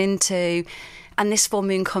moving into? And this full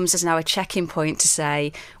moon comes as now a check-in point to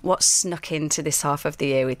say, what snuck into this half of the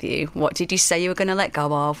year with you? What did you say you were going to let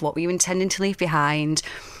go of? What were you intending to leave behind?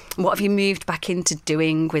 What have you moved back into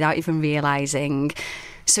doing without even realising?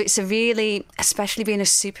 So it's a really, especially being a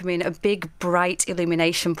supermoon, a big, bright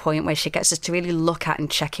illumination point where she gets us to really look at and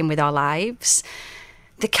check in with our lives.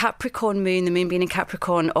 The Capricorn moon, the moon being in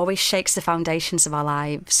Capricorn, always shakes the foundations of our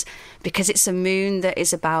lives because it's a moon that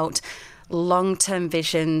is about long-term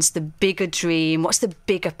visions, the bigger dream, what's the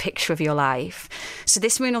bigger picture of your life. So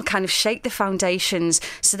this moon will kind of shake the foundations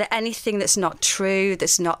so that anything that's not true,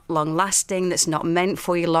 that's not long-lasting, that's not meant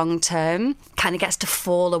for you long-term, kind of gets to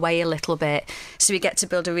fall away a little bit. So we get to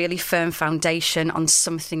build a really firm foundation on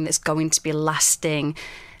something that's going to be lasting.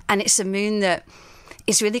 And it's a moon that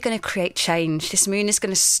is really going to create change. This moon is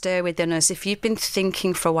going to stir within us. If you've been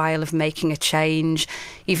thinking for a while of making a change,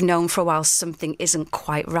 you've known for a while something isn't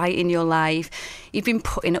quite right in your life, you've been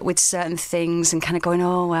putting up with certain things and kind of going,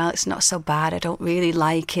 oh, well, it's not so bad, I don't really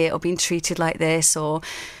like it, or being treated like this,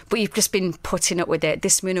 but you've just been putting up with it.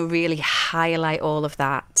 This moon will really highlight all of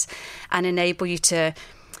that and enable you to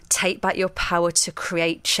take back your power to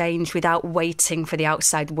create change without waiting for the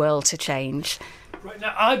outside world to change. Right,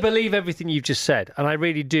 now, I believe everything you've just said, and I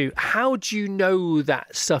really do. How do you know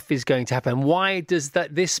that stuff is going to happen? Why does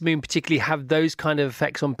this moon particularly have those kind of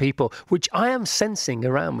effects on people, which I am sensing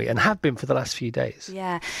around me and have been for the last few days?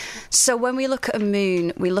 Yeah. So when we look at a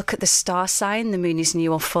moon, we look at the star sign. The moon is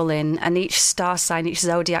new or full in, and each star sign, each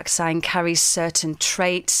zodiac sign carries certain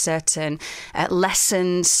traits, certain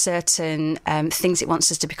lessons, certain things it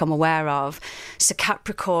wants us to become aware of. So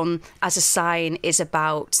Capricorn as a sign is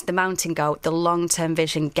about the mountain goat, the long-term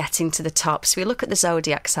vision, getting to the top. So we look at the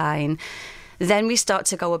zodiac sign, then we start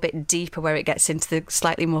to go a bit deeper where it gets into the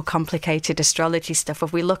slightly more complicated astrology stuff.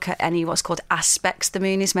 If we look at any what's called aspects the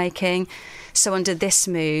moon is making, so under this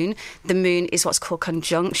moon, the moon is what's called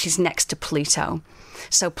conjunct. She's next to Pluto.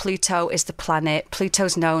 So Pluto is the planet.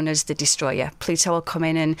 Pluto's known as the destroyer. Pluto will come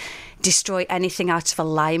in and destroy anything out of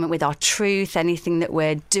alignment with our truth, anything that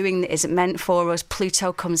we're doing that isn't meant for us.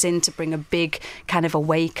 Pluto comes in to bring a big kind of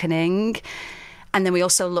awakening. And then we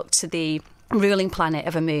also look to the ruling planet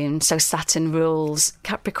of a moon. So Saturn rules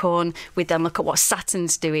Capricorn. We then look at what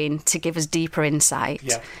Saturn's doing to give us deeper insight.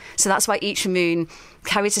 Yeah. So that's why each moon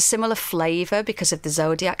carries a similar flavour because of the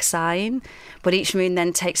zodiac sign. But each moon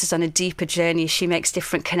then takes us on a deeper journey. She makes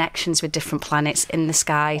different connections with different planets in the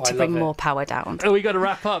sky to bring more power down. Oh, we got to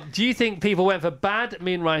wrap up. Do you think people went for bad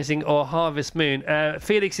moon rising or harvest moon?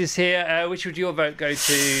 Felix is here. Which would your vote go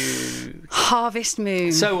to? Harvest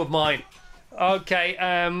moon. So would mine. Okay,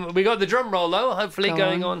 we got the drum roll though, hopefully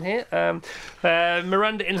going on here.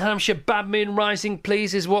 Miranda in Hampshire, bad moon rising,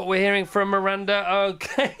 please, is what we're hearing from Miranda.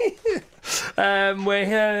 Okay. We're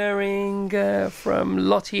hearing from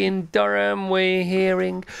Lottie in Durham. We're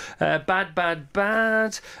hearing bad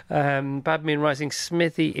moon rising,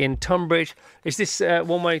 Smithy in Tonbridge. Is this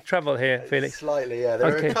one-way travel here, Felix? Slightly, yeah.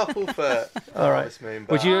 There are a couple for Harvest Moon.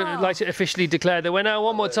 Would you like to officially declare the winner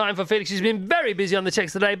one more time for Felix? He's been very busy on the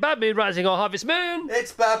text today. Bad moon rising or Harvest Moon?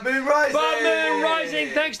 It's bad moon rising. Bad moon rising.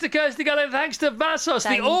 Thanks to Kirsty, Gallagher. Thanks to Vassos,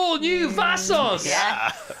 the all-new Vassos.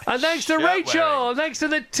 Yeah. And thanks to Rachel. Thanks to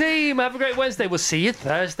the team. Have a great Wednesday. We'll see you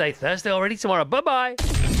Thursday already tomorrow. Bye-bye.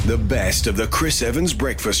 The best of the Chris Evans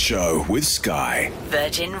Breakfast Show with Sky.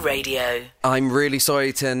 Virgin Radio. I'm really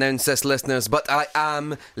sorry to announce this, listeners, but I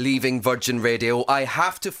am leaving Virgin Radio. I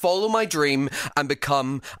have to follow my dream and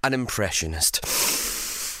become an impressionist.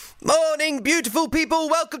 Morning, beautiful people.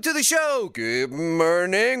 Welcome to the show. Good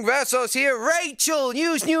morning. Vassos here. Rachel.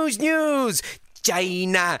 News.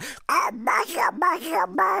 China.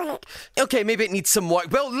 Okay, maybe it needs some work.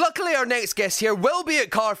 Well, luckily our next guest here will be at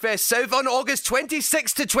Carfest South on August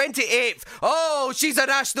 26th to 28th. Oh, she's a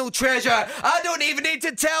national treasure. I don't even need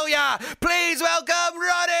to tell ya. Please welcome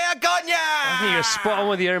Ronnie Agonia. I think you're spot on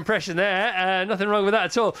with your impression there. Nothing wrong with that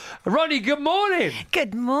at all. Ronnie, good morning.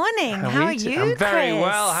 Good morning. How are you, I'm very Chris?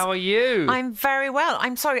 well. How are you? I'm very well.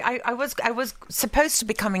 I'm sorry. I was supposed to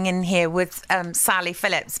be coming in here with Sally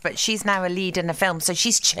Phillips, but she's now a lead in a film, so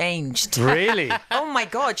she's changed. Really? Oh my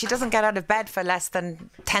God, she doesn't get out of bed for less than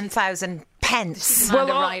 10,000 pence. Well,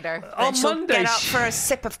 on Monday, get out for a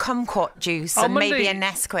sip of kumquat juice and Monday, maybe a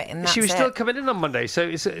Nesquik, and that's she was still coming in on Monday,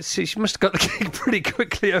 so she must have got the gig pretty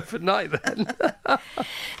quickly overnight then.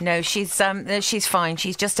 No, she's fine.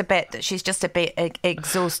 She's just a bit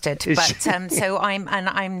exhausted. So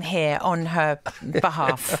I'm here on her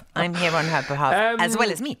behalf. I'm here on her behalf, as well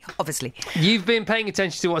as me, obviously. You've been paying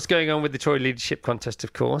attention to what's going on with the Tory leadership contest,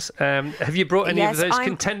 of course. Have you brought any of those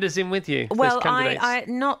contenders in with you? Well, those candidates? I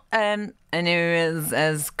not. I know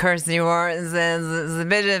as Kirsty says, it's a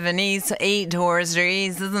bit of an eat horse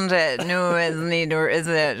race, isn't it? No, it's an eat horse, is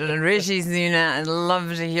it? Rishi Sunak, I'd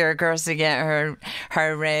love to hear Kirsty get her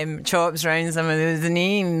chops around some of those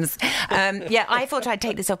names. I thought I'd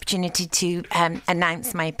take this opportunity to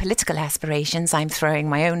announce my political aspirations. I'm throwing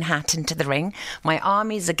my own hat into the ring. My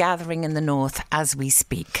armies are gathering in the north as we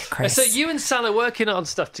speak, Chris. So you and Sal are working on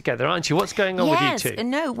stuff together, aren't you? What's going on with you two?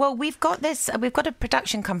 No, well, we've got a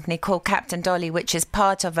production company called Captain Dolly, which is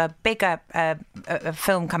part of a bigger a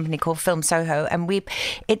film company called Film Soho, and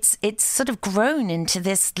it's sort of grown into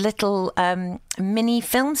this little mini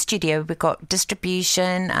film studio. We've got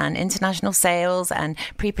distribution and international sales and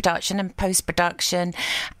pre-production and post-production,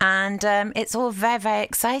 and it's all very, very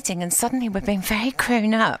exciting. And suddenly we're being very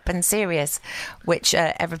grown up and serious, which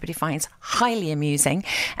everybody finds highly amusing.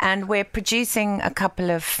 And we're producing a couple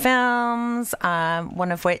of films,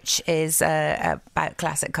 one of which is about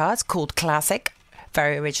classic cars called Classic,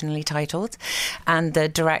 very originally titled, and the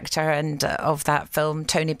director of that film,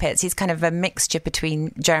 Tony Pitts, he's kind of a mixture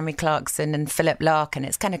between Jeremy Clarkson and Philip Larkin.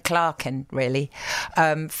 It's kind of Clarkin, really,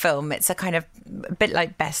 film. It's a kind of a bit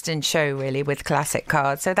like Best in Show, really, with classic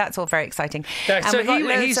cars. So that's all very exciting. Yeah, and we've got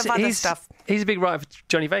loads of other stuff. He's a big writer for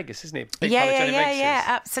Johnny Vegas, isn't he? Yeah,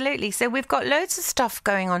 absolutely. So we've got loads of stuff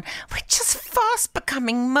going on. We're just fast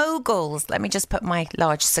becoming moguls. Let me just put my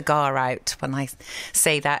large cigar out when I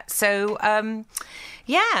say that. So,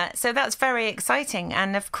 so that's very exciting.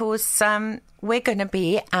 And of course, we're going to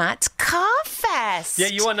be at Carfest. Yeah,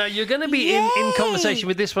 you are now. You're going to be in conversation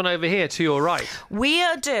with this one over here to your right. We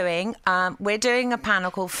are doing, we're doing a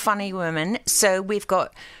panel called Funny Women. So she's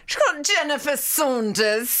got Jennifer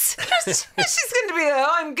Saunders. She's going to be there.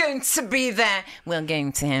 I'm going to be there. We're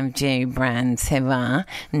going to have Joe Brands,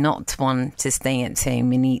 not one to stay at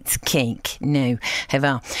home and eat cake. No,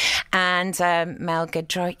 and Mel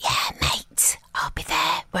Goodroy. Yeah, mate. I'll be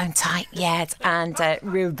there, won't I? Yes. And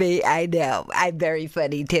Ruby, I know, I'm very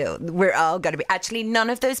funny too. We're all going to be. Actually, none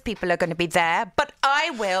of those people are going to be there, but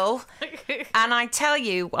I will. And I tell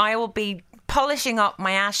you, I will be polishing up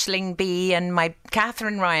my Aisling B and my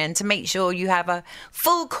Catherine Ryan to make sure you have a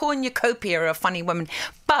full cornucopia of Funny Women.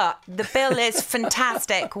 But the bill is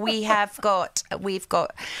fantastic. We've got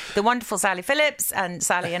the wonderful Sally Phillips, and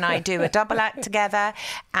Sally and I do a double act together.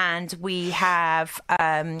 And we've got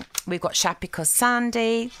Shapiko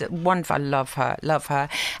Sandy, the wonderful, I love her,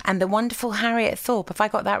 and the wonderful Harriet Thorpe. Have I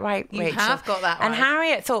got that right, Rachel? You have got that right. And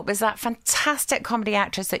Harriet Thorpe is that fantastic comedy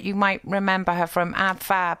actress that you might remember her from Ab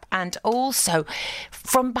Fab, and also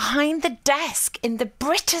from Behind the Desk in the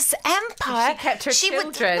British Empire. She kept her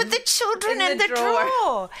children with the children in the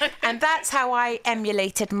drawer. And that's how I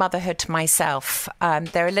emulated motherhood myself.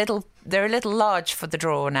 They're a little large for the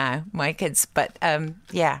drawer now, my kids, but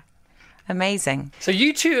amazing. So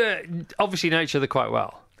you two obviously know each other quite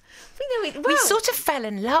well. We sort of fell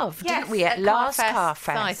in love, didn't we, at last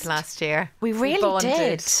Carfest? Nice last year. We really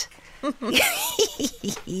did.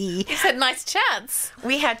 You had nice chats.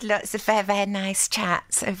 We had lots of very, very nice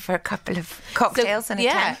chats over a couple of cocktails and a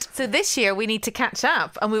tent. So this year we need to catch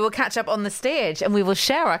up, and we will catch up on the stage, and we will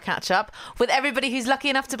share our catch up with everybody who's lucky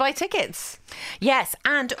enough to buy tickets. Yes,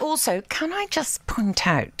 and also, can I just point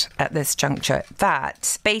out at this juncture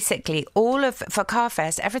that basically for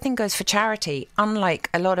Carfest, everything goes for charity, unlike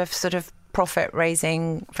a lot of sort of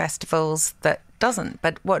profit-raising festivals that doesn't.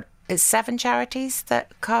 But what is 7 charities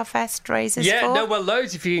that Carfest raises for? Yeah, no, well,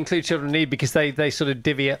 loads if you include Children in Need, because they sort of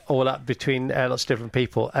divvy it all up between lots of different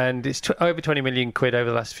people. And it's over 20 million quid over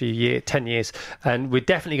the last 10 years. And we're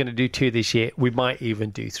definitely going to do 2 this year. We might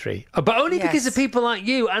even do 3. But only because of people like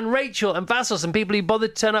you and Rachel and Vassos and people who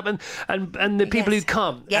bothered to turn up and the people who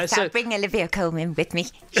come. Yes, I'll bring Olivia Colman with me.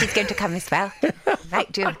 She's going to come as well.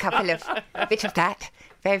 Might do a bit of that.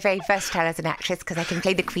 Very, very versatile as an actress, because I can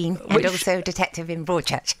play the Queen and also detective in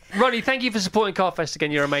Broadchurch. Ronnie, thank you for supporting Carfest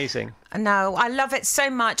again. You're amazing. No, I love it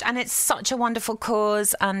so much, and it's such a wonderful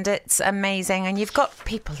cause, and it's amazing. And you've got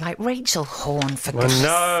people like Rachel Horn, for goodness sake.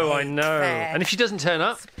 I know. And if she doesn't turn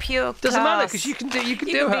up, pure doesn't matter, because you can do her. You can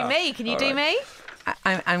be me. Can you do me?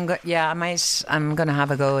 I'm going to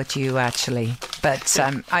have a go at you, actually, but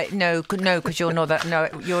because you're not that. No,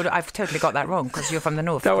 I've totally got that wrong, because you're from the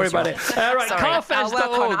north. Don't worry about it. All right,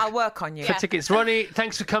 Carfest.org. I'll work on you for tickets. Ronnie,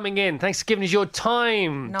 thanks for coming in. Thanks for giving us your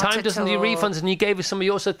time. Time doesn't do refunds, and you gave us some of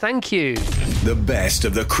yours, so thank you. The best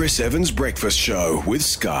of the Chris Evans Breakfast Show with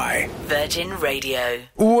Sky. Virgin Radio.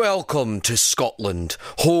 Welcome to Scotland,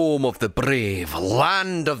 home of the brave,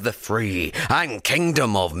 land of the free, and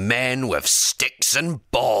kingdom of men with sticks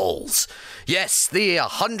and balls. Yes, the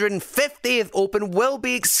 150th Open will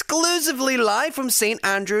be exclusively live from St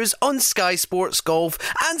Andrews on Sky Sports Golf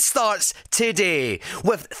and starts today.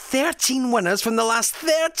 With 13 winners from the last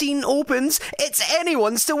 13 Opens, it's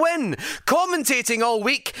anyone's to win. Commentating all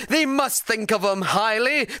week, they must think of him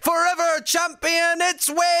highly. Forever champion, it's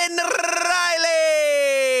Wayne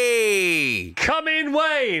Riley! Come in,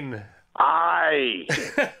 Wayne! Aye.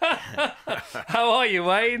 How are you,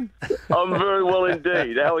 Wayne? I'm very well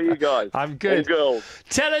indeed. How are you guys? I'm good. And girls.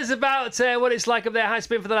 Tell us about what it's like up there, how it's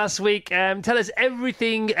been for the last week. Tell us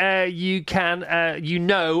everything you can, you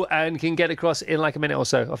know, and can get across in like a minute or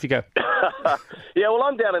so. Off you go. Yeah, well,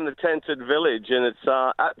 I'm down in the tented village, and it's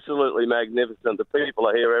absolutely magnificent. The people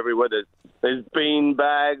are here everywhere. There's bean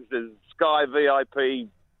bags, there's Sky VIP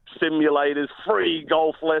simulators, free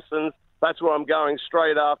golf lessons. That's where I'm going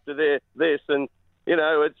straight after this. And, you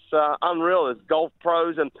know, it's unreal. There's golf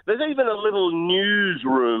pros, and there's even a little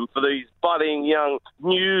newsroom for these budding young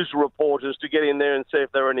news reporters to get in there and see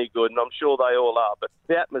if they're any good. And I'm sure they all are. But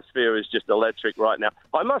the atmosphere is just electric right now.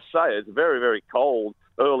 I must say it's very, very cold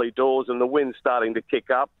early doors, and the wind's starting to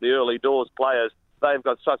kick up. The early doors players, they've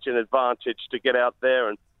got such an advantage to get out there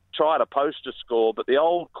and try to post a score. But the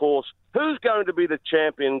old course, who's going to be the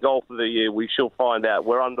champion golf of the year? We shall find out.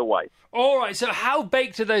 We're underway. All right, so how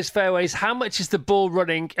baked are those fairways? How much is the ball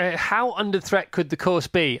running? How under threat could the course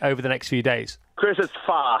be over the next few days? Chris, it's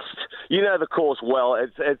fast. You know the course well.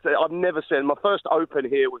 I've never seen. My first Open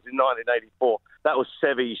here was in 1984. That was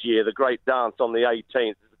Sevy's year, the great dance on the 18th.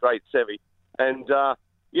 It's a great Sevy. And,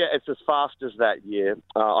 yeah, it's as fast as that year.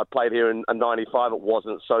 I played here in 95. It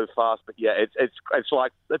wasn't so fast, but yeah, it's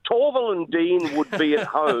like the Torval and Dean would be at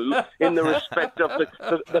home in the respect of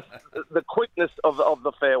the quickness of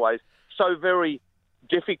the fairways. So very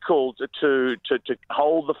difficult to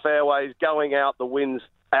hold the fairways, going out the winds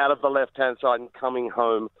out of the left-hand side and coming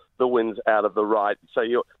home the winds out of the right. So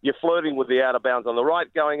you're flirting with the out of bounds on the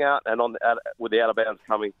right going out, and with the out of bounds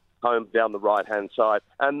coming home down the right-hand side.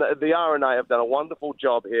 And the R&A have done a wonderful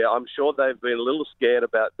job here. I'm sure they've been a little scared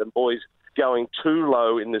about them boys going too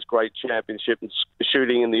low in this great championship and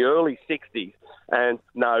shooting in the early 60s. And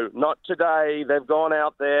no, not today. They've gone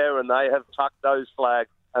out there and they have tucked those flags,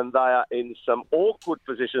 and they are in some awkward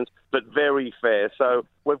positions, but very fair. So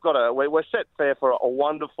we're set fair for a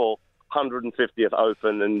wonderful 150th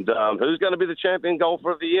Open. And who's going to be the champion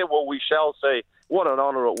golfer of the year? Well, we shall see. What an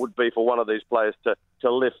honour it would be for one of these players to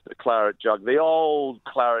lift the claret jug, the old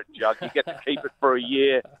claret jug. You get to keep it for a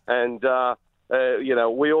year. And, you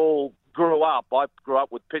know, we all grew up. I grew up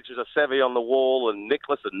with pictures of Sevy on the wall and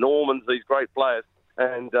Nicholas and Normans, these great players.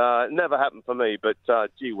 And it never happened for me. But,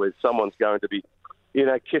 gee whiz, someone's going to be, you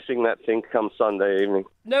know, kissing that thing come Sunday evening.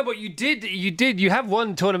 No, but you did. You have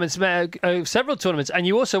won tournaments, several tournaments, and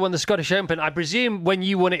you also won the Scottish Open. I presume when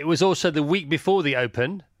you won it, it was also the week before the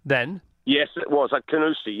Open, then? Yes, it was, at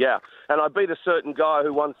Canusi, yeah. And I beat a certain guy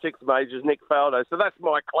who won 6 majors, Nick Faldo, so that's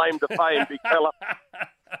my claim to fame, big fella.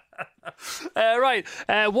 Right.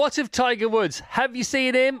 What of Tiger Woods? Have you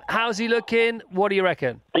seen him? How's he looking? What do you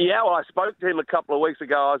reckon? Yeah, well, I spoke to him a couple of weeks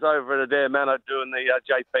ago. I was over at Adair Manor doing the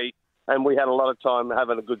JP, and we had a lot of time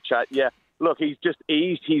having a good chat. Yeah, look, he's just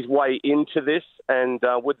eased his way into this, and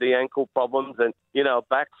with the ankle problems and, you know,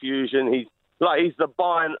 back fusion, he's the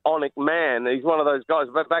bionic man. He's one of those guys.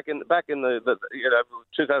 Back in the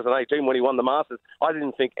 2018 when he won the Masters, I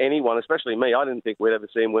didn't think anyone, especially me, I didn't think we'd ever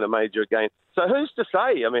see him win a major again. So who's to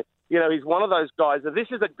say? I mean, you know, he's one of those guys.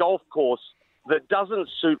 This is a golf course that doesn't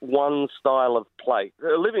suit one style of play.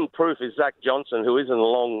 A living proof is Zach Johnson, who isn't a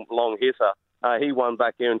long hitter. He won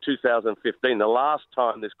back here in 2015, the last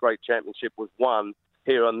time this great championship was won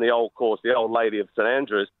here on the old course, the Old Lady of St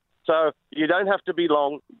Andrews. So you don't have to be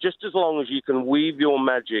long, just as long as you can weave your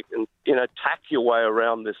magic and, you know, tack your way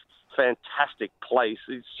around this fantastic place.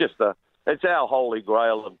 It's our holy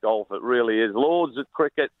grail of golf. It really is. Lords at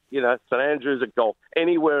cricket, you know, St Andrews at golf,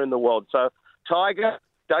 anywhere in the world. So Tiger,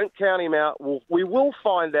 don't count him out. We will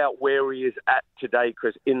find out where he is at today,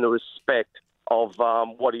 Chris, in the respect of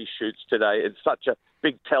what he shoots today. It's such a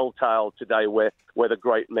big telltale today where the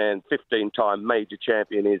great man, 15-time major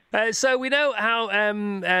champion is. So we know how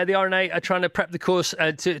the R&A are trying to prep the course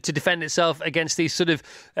to defend itself against these sort of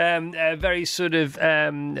very sort of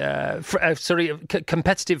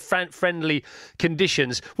competitive, friendly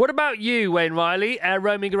conditions. What about you, Wayne Riley,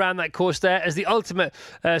 roaming around that course there as the ultimate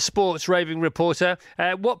sports raving reporter?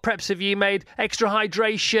 What preps have you made? Extra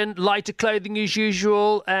hydration, lighter clothing as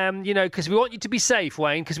usual? You know, because we want you to be safe,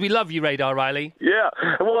 Wayne, because we love you, Radar Riley. Yeah,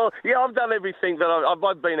 well, yeah, I've done everything that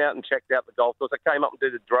I've been out and checked out the golf course. I came up and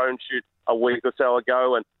did a drone shoot a week or so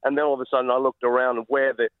ago, and then all of a sudden I looked around and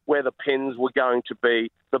where the pins were going to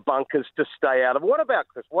be, the bunkers to stay out of. What about,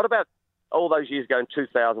 Chris? What about all those years ago in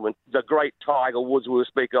 2000 when the great Tiger Woods we were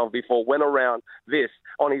speaking of before went around this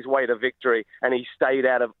on his way to victory, and he stayed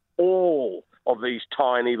out of all of these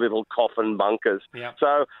tiny little coffin bunkers. Yeah.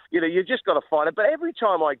 So, you just got to find it. But every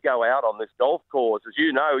time I go out on this golf course, as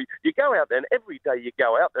you know, you go out there, and every day you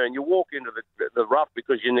go out there and you walk into the rough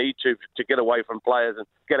because you need to get away from players and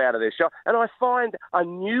get out of their shot. And I find a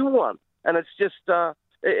new one. And it's just,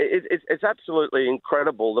 it's absolutely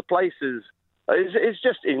incredible. The place is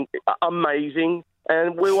just amazing.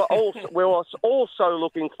 And we were also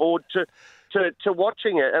looking forward to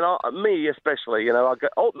watching it, and me especially, I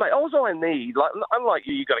go, mate, all I need, unlike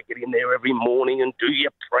you got to get in there every morning and do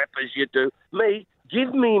your prep as you do. Me,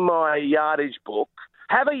 give me my yardage book.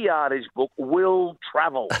 Have a yardage book. We'll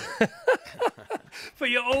travel. But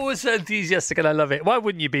you're always so enthusiastic, and I love it. Why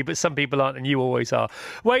wouldn't you be? But some people aren't, and you always are.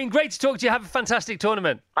 Wayne, great to talk to you. Have a fantastic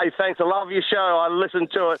tournament. Hey, thanks. I love your show. I listen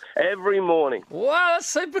to it every morning. Wow, that's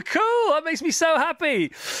super cool. That makes me so happy.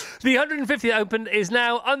 The 150th Open is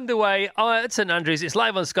now underway at St Andrews. It's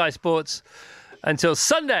live on Sky Sports until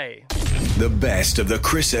Sunday. The best of the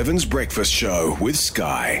Chris Evans Breakfast Show with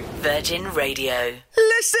Sky. Virgin Radio.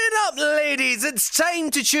 Listen up, ladies. It's time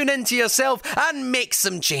to tune into yourself and make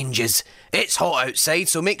some changes. It's hot outside,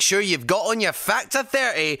 so make sure you've got on your Factor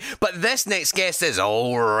 30. But this next guest is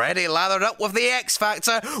already lathered up with the X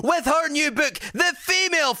Factor with her new book, The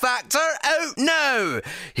Female Factor, out now.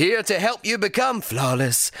 Here to help you become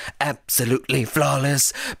flawless, absolutely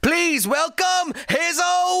flawless. Please welcome Hazel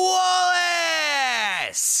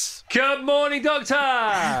Wallace. Good morning, Doctor.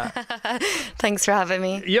 Thanks for having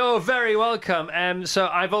me. You're very welcome. So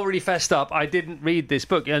I've already fessed up. I didn't read this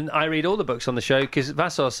book, and I read all the books on the show because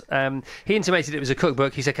Vassos, he intimated it was a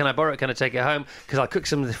cookbook. He said, "Can I borrow it? Can I take it home? Because I'll cook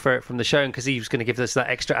some for it from the show." And because he was going to give us that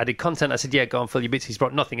extra added content, I said, "Yeah, go on, fill your bits." He's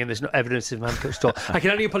brought nothing in. There's no evidence of a man cooked store. I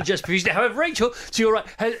can only apologise profusely. However, Rachel, to your right,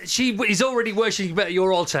 she is already worshipping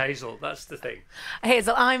your altar, Hazel. That's the thing.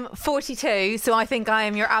 Hazel, I'm 42, so I think I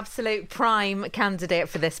am your absolute prime candidate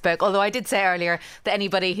for this book. Although I did say earlier that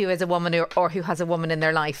anybody who is a woman or who has a woman in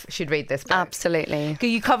their life should read this book. Absolutely.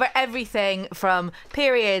 You cover everything from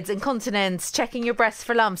periods, incontinence, checking your breasts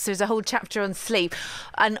for lumps. There's a whole chapter on sleep.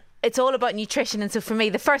 And it's all about nutrition. And so for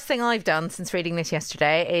me, the first thing I've done since reading this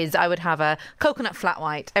yesterday is I would have a coconut flat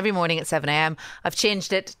white every morning at 7 a.m. I've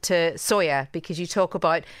changed it to soya because you talk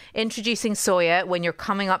about introducing soya when you're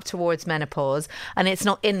coming up towards menopause, and it's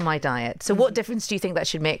not in my diet. So what difference do you think that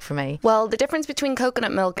should make for me? Well, the difference between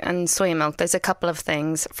coconut milk and soya milk, there's a couple of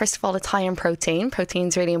things. First of all, it's high in protein.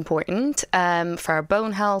 Protein's really important for our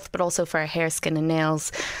bone health, but also for our hair, skin and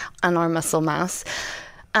nails and our muscle mass.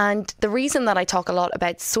 And the reason that I talk a lot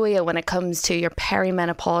about soya when it comes to your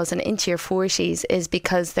perimenopause and into your 40s is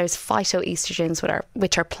because there's phytoestrogens,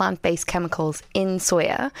 which are plant-based chemicals in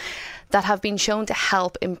soya that have been shown to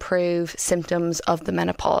help improve symptoms of the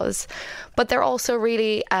menopause. But they're also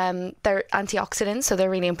really, they're antioxidants, so they're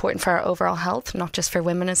really important for our overall health, not just for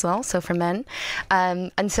women as well, so for men.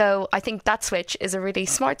 And so I think that switch is a really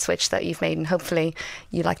smart switch that you've made, and hopefully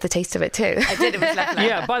you like the taste of it too. I did, it was lovely.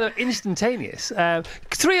 Yeah, by the way, instantaneous. 4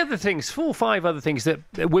 or 5 other things that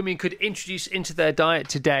women could introduce into their diet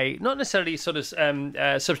today, not necessarily sort of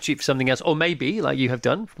substitute for something else, or maybe, like you have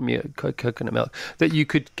done from your coconut milk, that you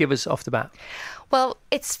could give us off the bat. Well,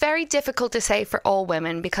 it's very difficult to say for all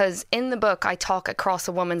women because in the book I talk across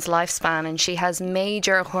a woman's lifespan, and she has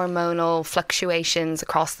major hormonal fluctuations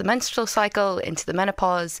across the menstrual cycle, into the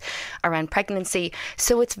menopause, around pregnancy.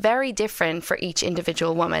 So it's very different for each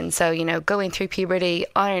individual woman. So, going through puberty,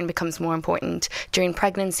 iron becomes more important. During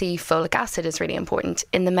pregnancy, folic acid is really important.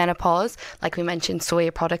 In the menopause, like we mentioned,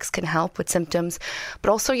 soya products can help with symptoms,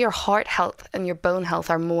 but also your heart health and your bone health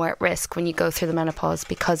are more at risk when you go through the menopause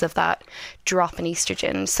because of that drop in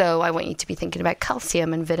estrogen. So I want you to be thinking about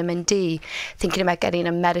calcium and vitamin D, thinking about getting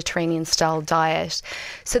a Mediterranean style diet.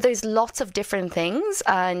 So there's lots of different things,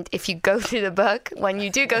 and if you go through the book, when you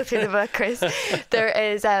do go through the book, Chris, there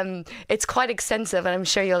is it's quite extensive, and I'm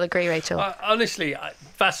sure you'll agree, Rachel. Honestly,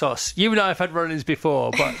 Vassos, you and I have had run-ins before,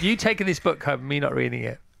 but you taking this book home, me not reading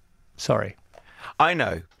it. Sorry. I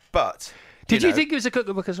know, but... Did you think it was a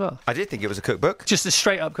cookbook as well? I did think it was a cookbook. Just a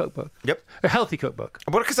straight-up cookbook? Yep. A healthy cookbook?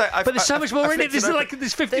 Well, because but there's so much more in it.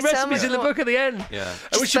 There's 50 recipes in the book at the end. Yeah.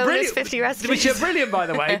 Which are brilliant. 50 recipes. Which are brilliant, by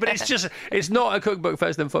the way, but it's not a cookbook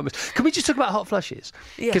first and foremost. Can we just talk about hot flushes?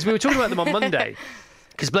 Because we were talking about them on Monday.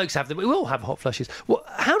 Because blokes have them. We all have hot flushes. Well,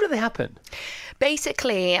 how do they happen?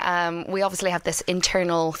 Basically, we obviously have this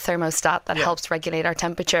internal thermostat that helps regulate our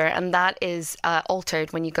temperature, and that is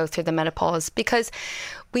altered when you go through the menopause, because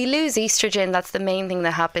We lose estrogen. That's the main thing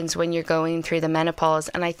that happens when you're going through the menopause.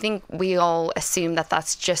 And I think we all assume that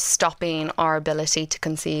that's just stopping our ability to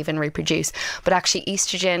conceive and reproduce. But actually,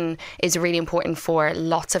 estrogen is really important for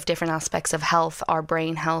lots of different aspects of health, our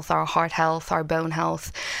brain health, our heart health, our bone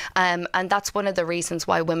health. And that's one of the reasons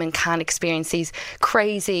why women can experience these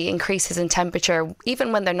crazy increases in temperature,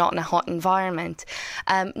 even when they're not in a hot environment.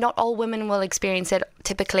 Not all women will experience it.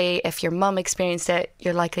 Typically, if your mum experienced it,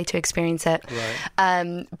 you're likely to experience it.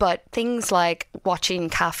 Right. But things like watching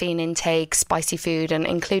caffeine intake, spicy food, and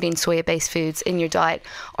including soya-based foods in your diet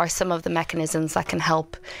are some of the mechanisms that can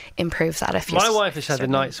help improve that. If my wife has had the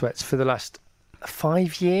night sweats for the last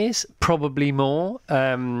 5 years, probably more,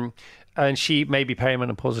 and she may be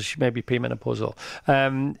perimenopausal, she may be premenopausal.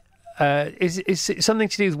 Is it something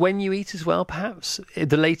to do with when you eat as well, perhaps?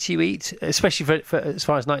 The later you eat, especially for as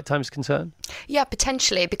far as nighttime is concerned? Yeah,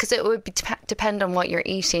 potentially, because it would depend on what you're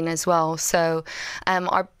eating as well. So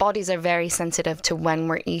our bodies are very sensitive to when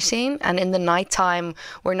we're eating. And in the nighttime,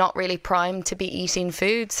 we're not really primed to be eating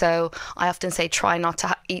food. So I often say try not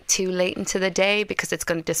to eat too late into the day because it's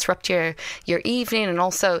going to disrupt your evening. And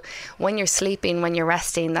also, when you're sleeping, when you're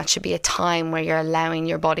resting, that should be a time where you're allowing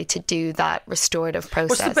your body to do that restorative process.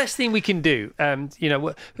 What's the best thing we can do,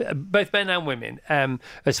 both men and women,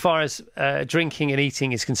 as far as drinking and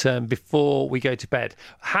eating is concerned, before we go to bed?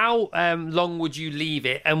 How long would you leave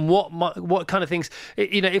it, and what kind of things,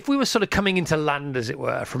 if we were sort of coming into land, as it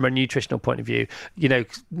were, from a nutritional point of view,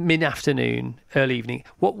 mid-afternoon, early evening,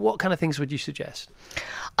 what kind of things would you suggest?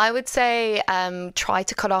 I would say try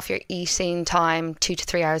to cut off your eating time 2 to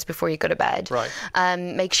 3 hours before you go to bed. Right.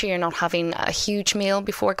 Make sure you're not having a huge meal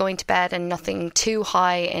before going to bed and nothing too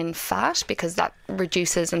high in fat, because that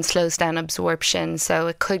reduces and slows down absorption, so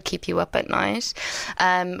it could keep you up at night.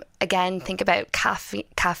 Again, think about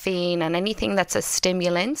caffeine and anything that's a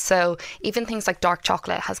stimulant. So even things like dark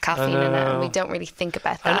chocolate has caffeine in it, and we don't really think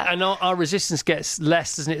about that. And our resistance gets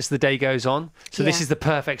less, doesn't it, as the day goes on? So this is the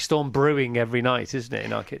perfect storm brewing every night, isn't it,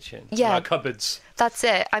 in our kitchen? Yeah. In our cupboards. That's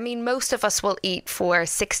it. I mean, most of us will eat for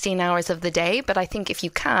 16 hours of the day, but I think if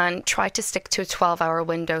you can, try to stick to a 12-hour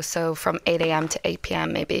window, so from 8 a.m. to 8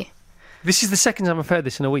 p.m. maybe. This is the second time I've heard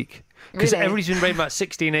this in a week. Because Really? everybody's been raving about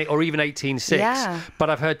 16-8 or even 18-6. Yeah.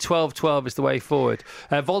 But I've heard 12-12 is the way forward.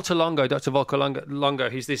 Dr. Volker Longo,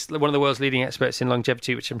 who's one of the world's leading experts in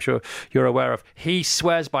longevity, which I'm sure you're aware of, he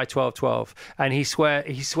swears by 12-12. And he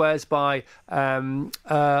swears by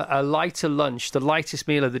a lighter lunch, the lightest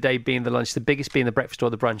meal of the day being the lunch, the biggest being the breakfast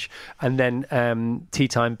or the brunch, and then tea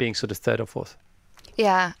time being sort of third or fourth.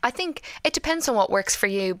 Yeah, I think it depends on what works for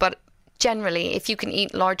you, but generally, if you can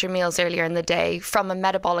eat larger meals earlier in the day, from a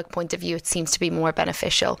metabolic point of view, it seems to be more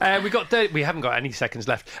beneficial. We haven't got any seconds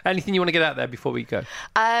left. Anything you want to get out there before we go?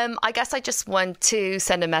 I guess I just want to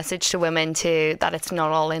send a message to women that it's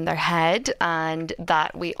not all in their head, and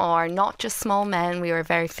that we are not just small men. We are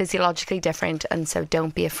very physiologically different, and so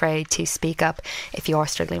don't be afraid to speak up if you are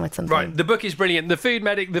struggling with something. Right, the book is brilliant. The Food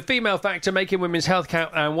Medic, The Female Factor, Making Women's Health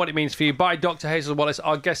Count and What It Means for You, by Dr. Hazel Wallace,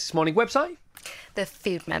 our guest this morning. Website?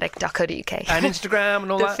 thefoodmedic.co.uk. And Instagram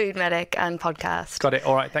and all that? The Food Medic and podcast. Got it.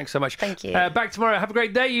 All right, thanks so much. Thank you. Back tomorrow. Have a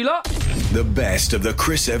great day, you lot. The best of the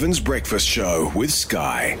Chris Evans Breakfast Show with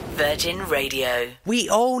Sky. Virgin Radio. We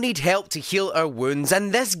all need help to heal our wounds,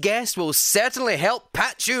 and this guest will certainly help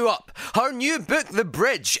patch you up. Her new book, The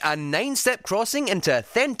Bridge, a 9-step crossing into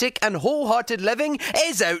authentic and wholehearted living,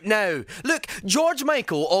 is out now. Look, George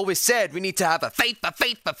Michael always said we need to have a faith,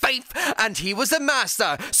 and he was the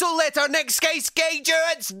master. So let our next guest gauge you.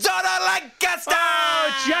 It's Donna Lancaster!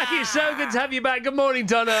 Oh, Jack, it's so good to have you back. Good morning,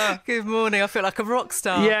 Donna. Good morning. I feel like a rock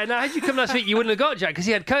star. Yeah, now, had you come last week, you wouldn't have got Jack, because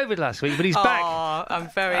he had COVID last week, but he's back. Oh, I'm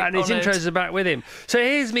very And his honoured. intros are back with him. So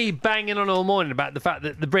here's me banging on all morning about the fact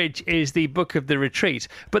that The Bridge is the book of the retreat,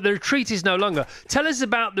 but the retreat is no longer. Tell us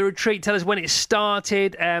about the retreat. Tell us when it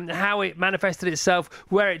started, how it manifested itself,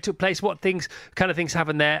 where it took place, what kind of things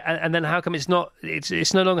happened there, and then how come it's no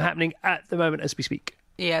longer happening at the moment as we speak.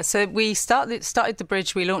 Yeah, so we started The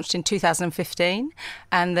Bridge, we launched in 2015,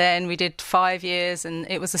 and then we did 5 years, and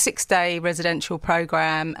it was a 6-day residential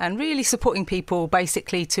programme, and really supporting people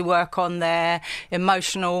basically to work on their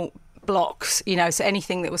emotional blocks, so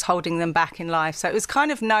anything that was holding them back in life. So it was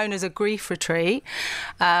kind of known as a grief retreat,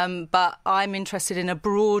 but I'm interested in a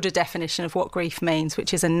broader definition of what grief means,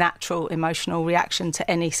 which is a natural emotional reaction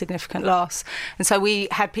to any significant loss. And so we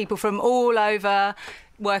had people from all over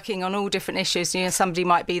working on all different issues. You know, somebody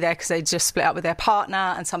might be there because they just split up with their partner,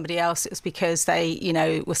 and somebody else it was because they, you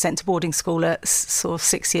know, were sent to boarding school at sort of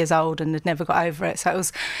 6 years old and had never got over it. So it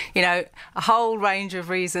was, you know, a whole range of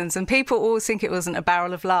reasons. And people always think it wasn't a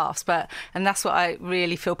barrel of laughs, and that's what I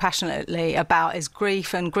really feel passionately about is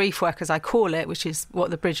grief and grief work, as I call it, which is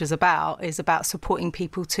what The Bridge is about supporting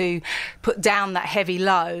people to put down that heavy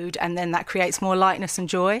load, and then that creates more lightness and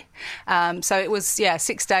joy. So it was,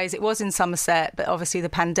 6 days. It was in Somerset, but obviously the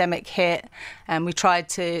pandemic hit, and we tried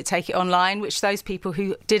to take it online, which those people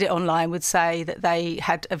who did it online would say that they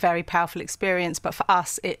had a very powerful experience, but for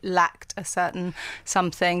us it lacked a certain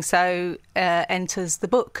something. So enters the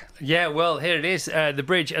book. Yeah, well, here it is, The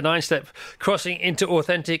Bridge, a 9-step crossing into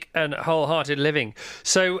authentic and wholehearted living.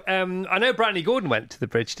 So I know Brandy Gordon went to The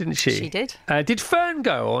Bridge, didn't she? She did. Did Fern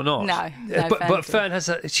go or not? No, but Fern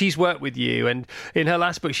she's worked with you, and in her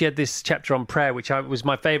last book she had this chapter on prayer, which was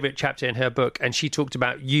my favourite chapter in her book, and she talked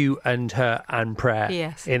about you and her and prayer.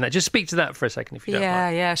 Yes. In that. Just speak to that for a second, if you don't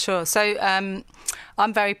mind. Yeah, sure. So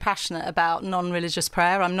I'm very passionate about non-religious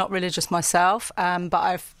prayer. I'm not religious myself, but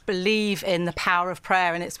I believe in the power of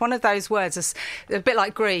prayer, and it's one of those words, it's a bit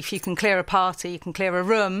like grief. You can clear a party, you can clear a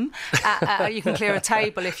room, you can clear a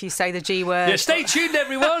table if you say the G word. Yeah, stay tuned,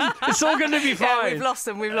 everyone. It's all going to be fine. Yeah, we've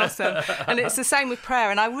lost them. And it's the same with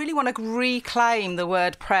prayer, and I really want to reclaim the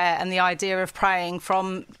word prayer and the idea of praying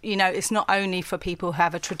from, you know, it's not only for people who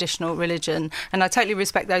have a traditional religion, and I totally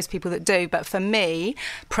respect those people that do, but for me,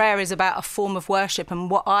 prayer is about a form of worship, and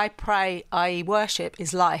what I pray, I worship,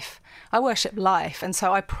 is life. I worship life, and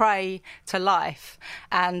so I pray to life,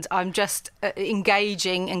 and I'm just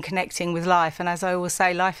engaging and connecting with life. And as I always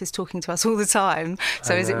say, life is talking to us all the time.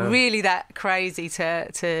 So is it really that crazy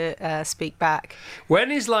to speak back?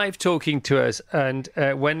 When is life talking to us, and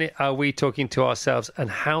when are we talking to ourselves, and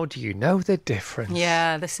how do you know the difference?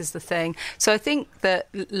 Yeah, this is the thing. So I think that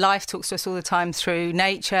life talks to us all the time through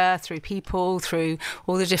nature, through people, through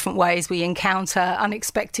all the different ways we encounter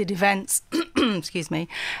unexpected events, excuse me,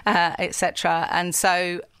 etc. And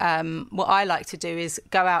so what I like to do is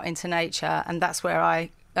go out into nature, and that's where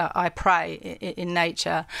I pray in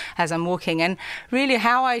nature as I'm walking. And really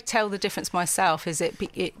how I tell the difference myself is it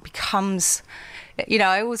becomes... You know,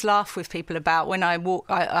 I always laugh with people about when I walk,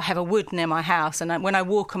 I have a wood near my house, and when I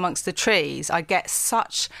walk amongst the trees, I get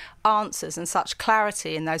such answers and such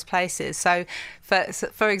clarity in those places. So,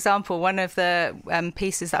 for example, one of the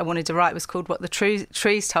pieces that I wanted to write was called What the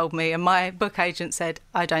Trees Told Me, and my book agent said,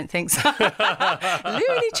 I don't think so.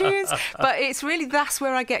 Looney Tunes. But it's really, that's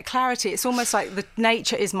where I get clarity. It's almost like the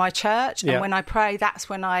nature is my church, and when I pray, that's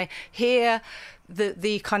when I hear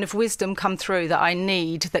the kind of wisdom come through that I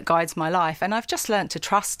need, that guides my life. And I've just learnt to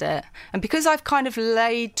trust it. And because I've kind of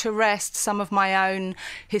laid to rest some of my own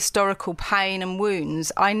historical pain and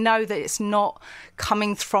wounds, I know that it's not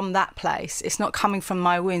coming from that place. It's not coming from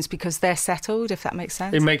my wounds because they're settled, if that makes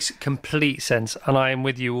sense. It makes complete sense, and I am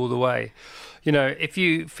with you all the way. You know, if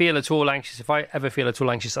you feel at all anxious, if I ever feel at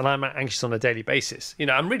all anxious, and I'm anxious on a daily basis, you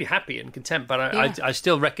know, I'm really happy and content, but I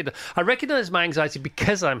still recognise my anxiety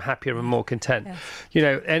because I'm happier and more content. Yes. You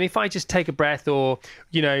know, and if I just take a breath, or,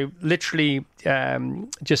 you know, literally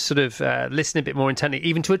just sort of listen a bit more intently,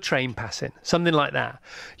 even to a train passing, something like that,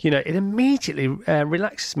 you know, it immediately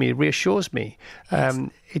relaxes me, reassures me. Yes.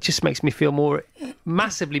 It just makes me feel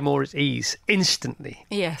massively more at ease instantly.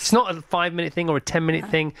 Yes. It's not a 5-minute thing or a 10-minute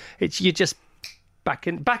thing. You're just back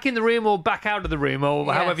in the room, or back out of the room,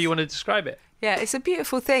 or however you want to describe it. Yeah, it's a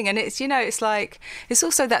beautiful thing. And it's, you know, it's like, it's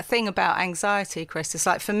also that thing about anxiety, Chris. It's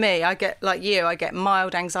like, for me, I get, like you, I get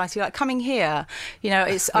mild anxiety, like coming here. You know,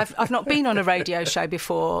 it's I've not been on a radio show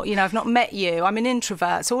before. You know, I've not met you. I'm an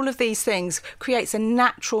introvert. So all of these things creates a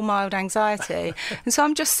natural mild anxiety. And so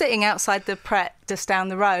I'm just sitting outside the Pret just down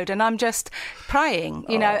the road, and I'm just praying,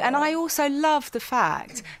 you know. And I also love the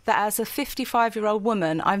fact that as a 55-year-old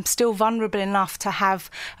woman, I'm still vulnerable enough to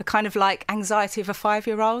have a kind of like anxiety of a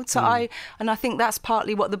 5-year-old. So I think that's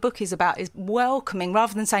partly what the book is about, is welcoming,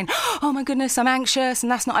 rather than saying, oh my goodness, I'm anxious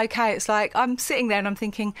and that's not okay. It's like, I'm sitting there and I'm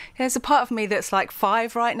thinking, there's a part of me that's like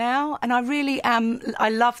 5 right now, and I really am, I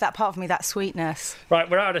love that part of me, that sweetness. Right,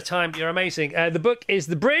 we're out of time. You're amazing. The book is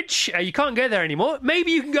The Bridge. You can't go there anymore.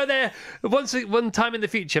 Maybe you can go there one time in the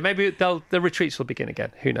future. Maybe the retreats will begin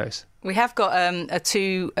again. Who knows? We have got a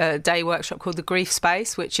 2-day workshop called The Grief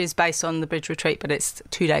Space, which is based on the Bridge Retreat, but it's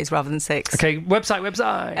 2 days rather than 6. Okay, website.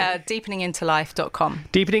 Deepeningintolife.com.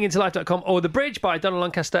 Deepeningintolife.com, or The Bridge by Donna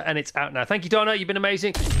Lancaster, and it's out now. Thank you, Donna. You've been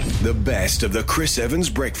amazing. The best of the Chris Evans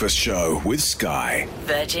Breakfast Show with Sky.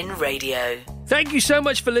 Virgin Radio. Thank you so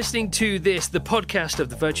much for listening to this, the podcast of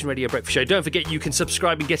the Virgin Radio Breakfast Show. Don't forget you can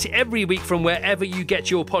subscribe and get it every week from wherever you get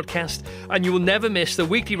your podcast, and you will never miss the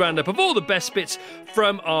weekly roundup of all the best bits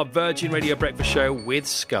from our Virgin Radio Breakfast Show with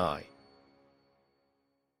Sky.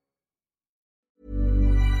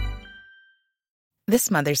 This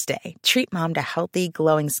Mother's Day, treat mom to healthy,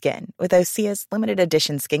 glowing skin with Osea's limited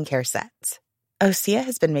edition skincare sets. Osea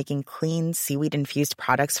has been making clean, seaweed-infused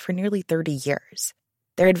products for nearly 30 years.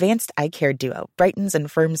 Their advanced eye care duo brightens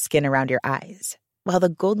and firms skin around your eyes, while the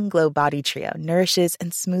Golden Glow Body Trio nourishes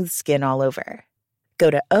and smooths skin all over. Go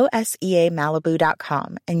to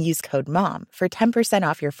OSEAMalibu.com and use code MOM for 10%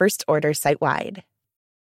 off your first order site-wide.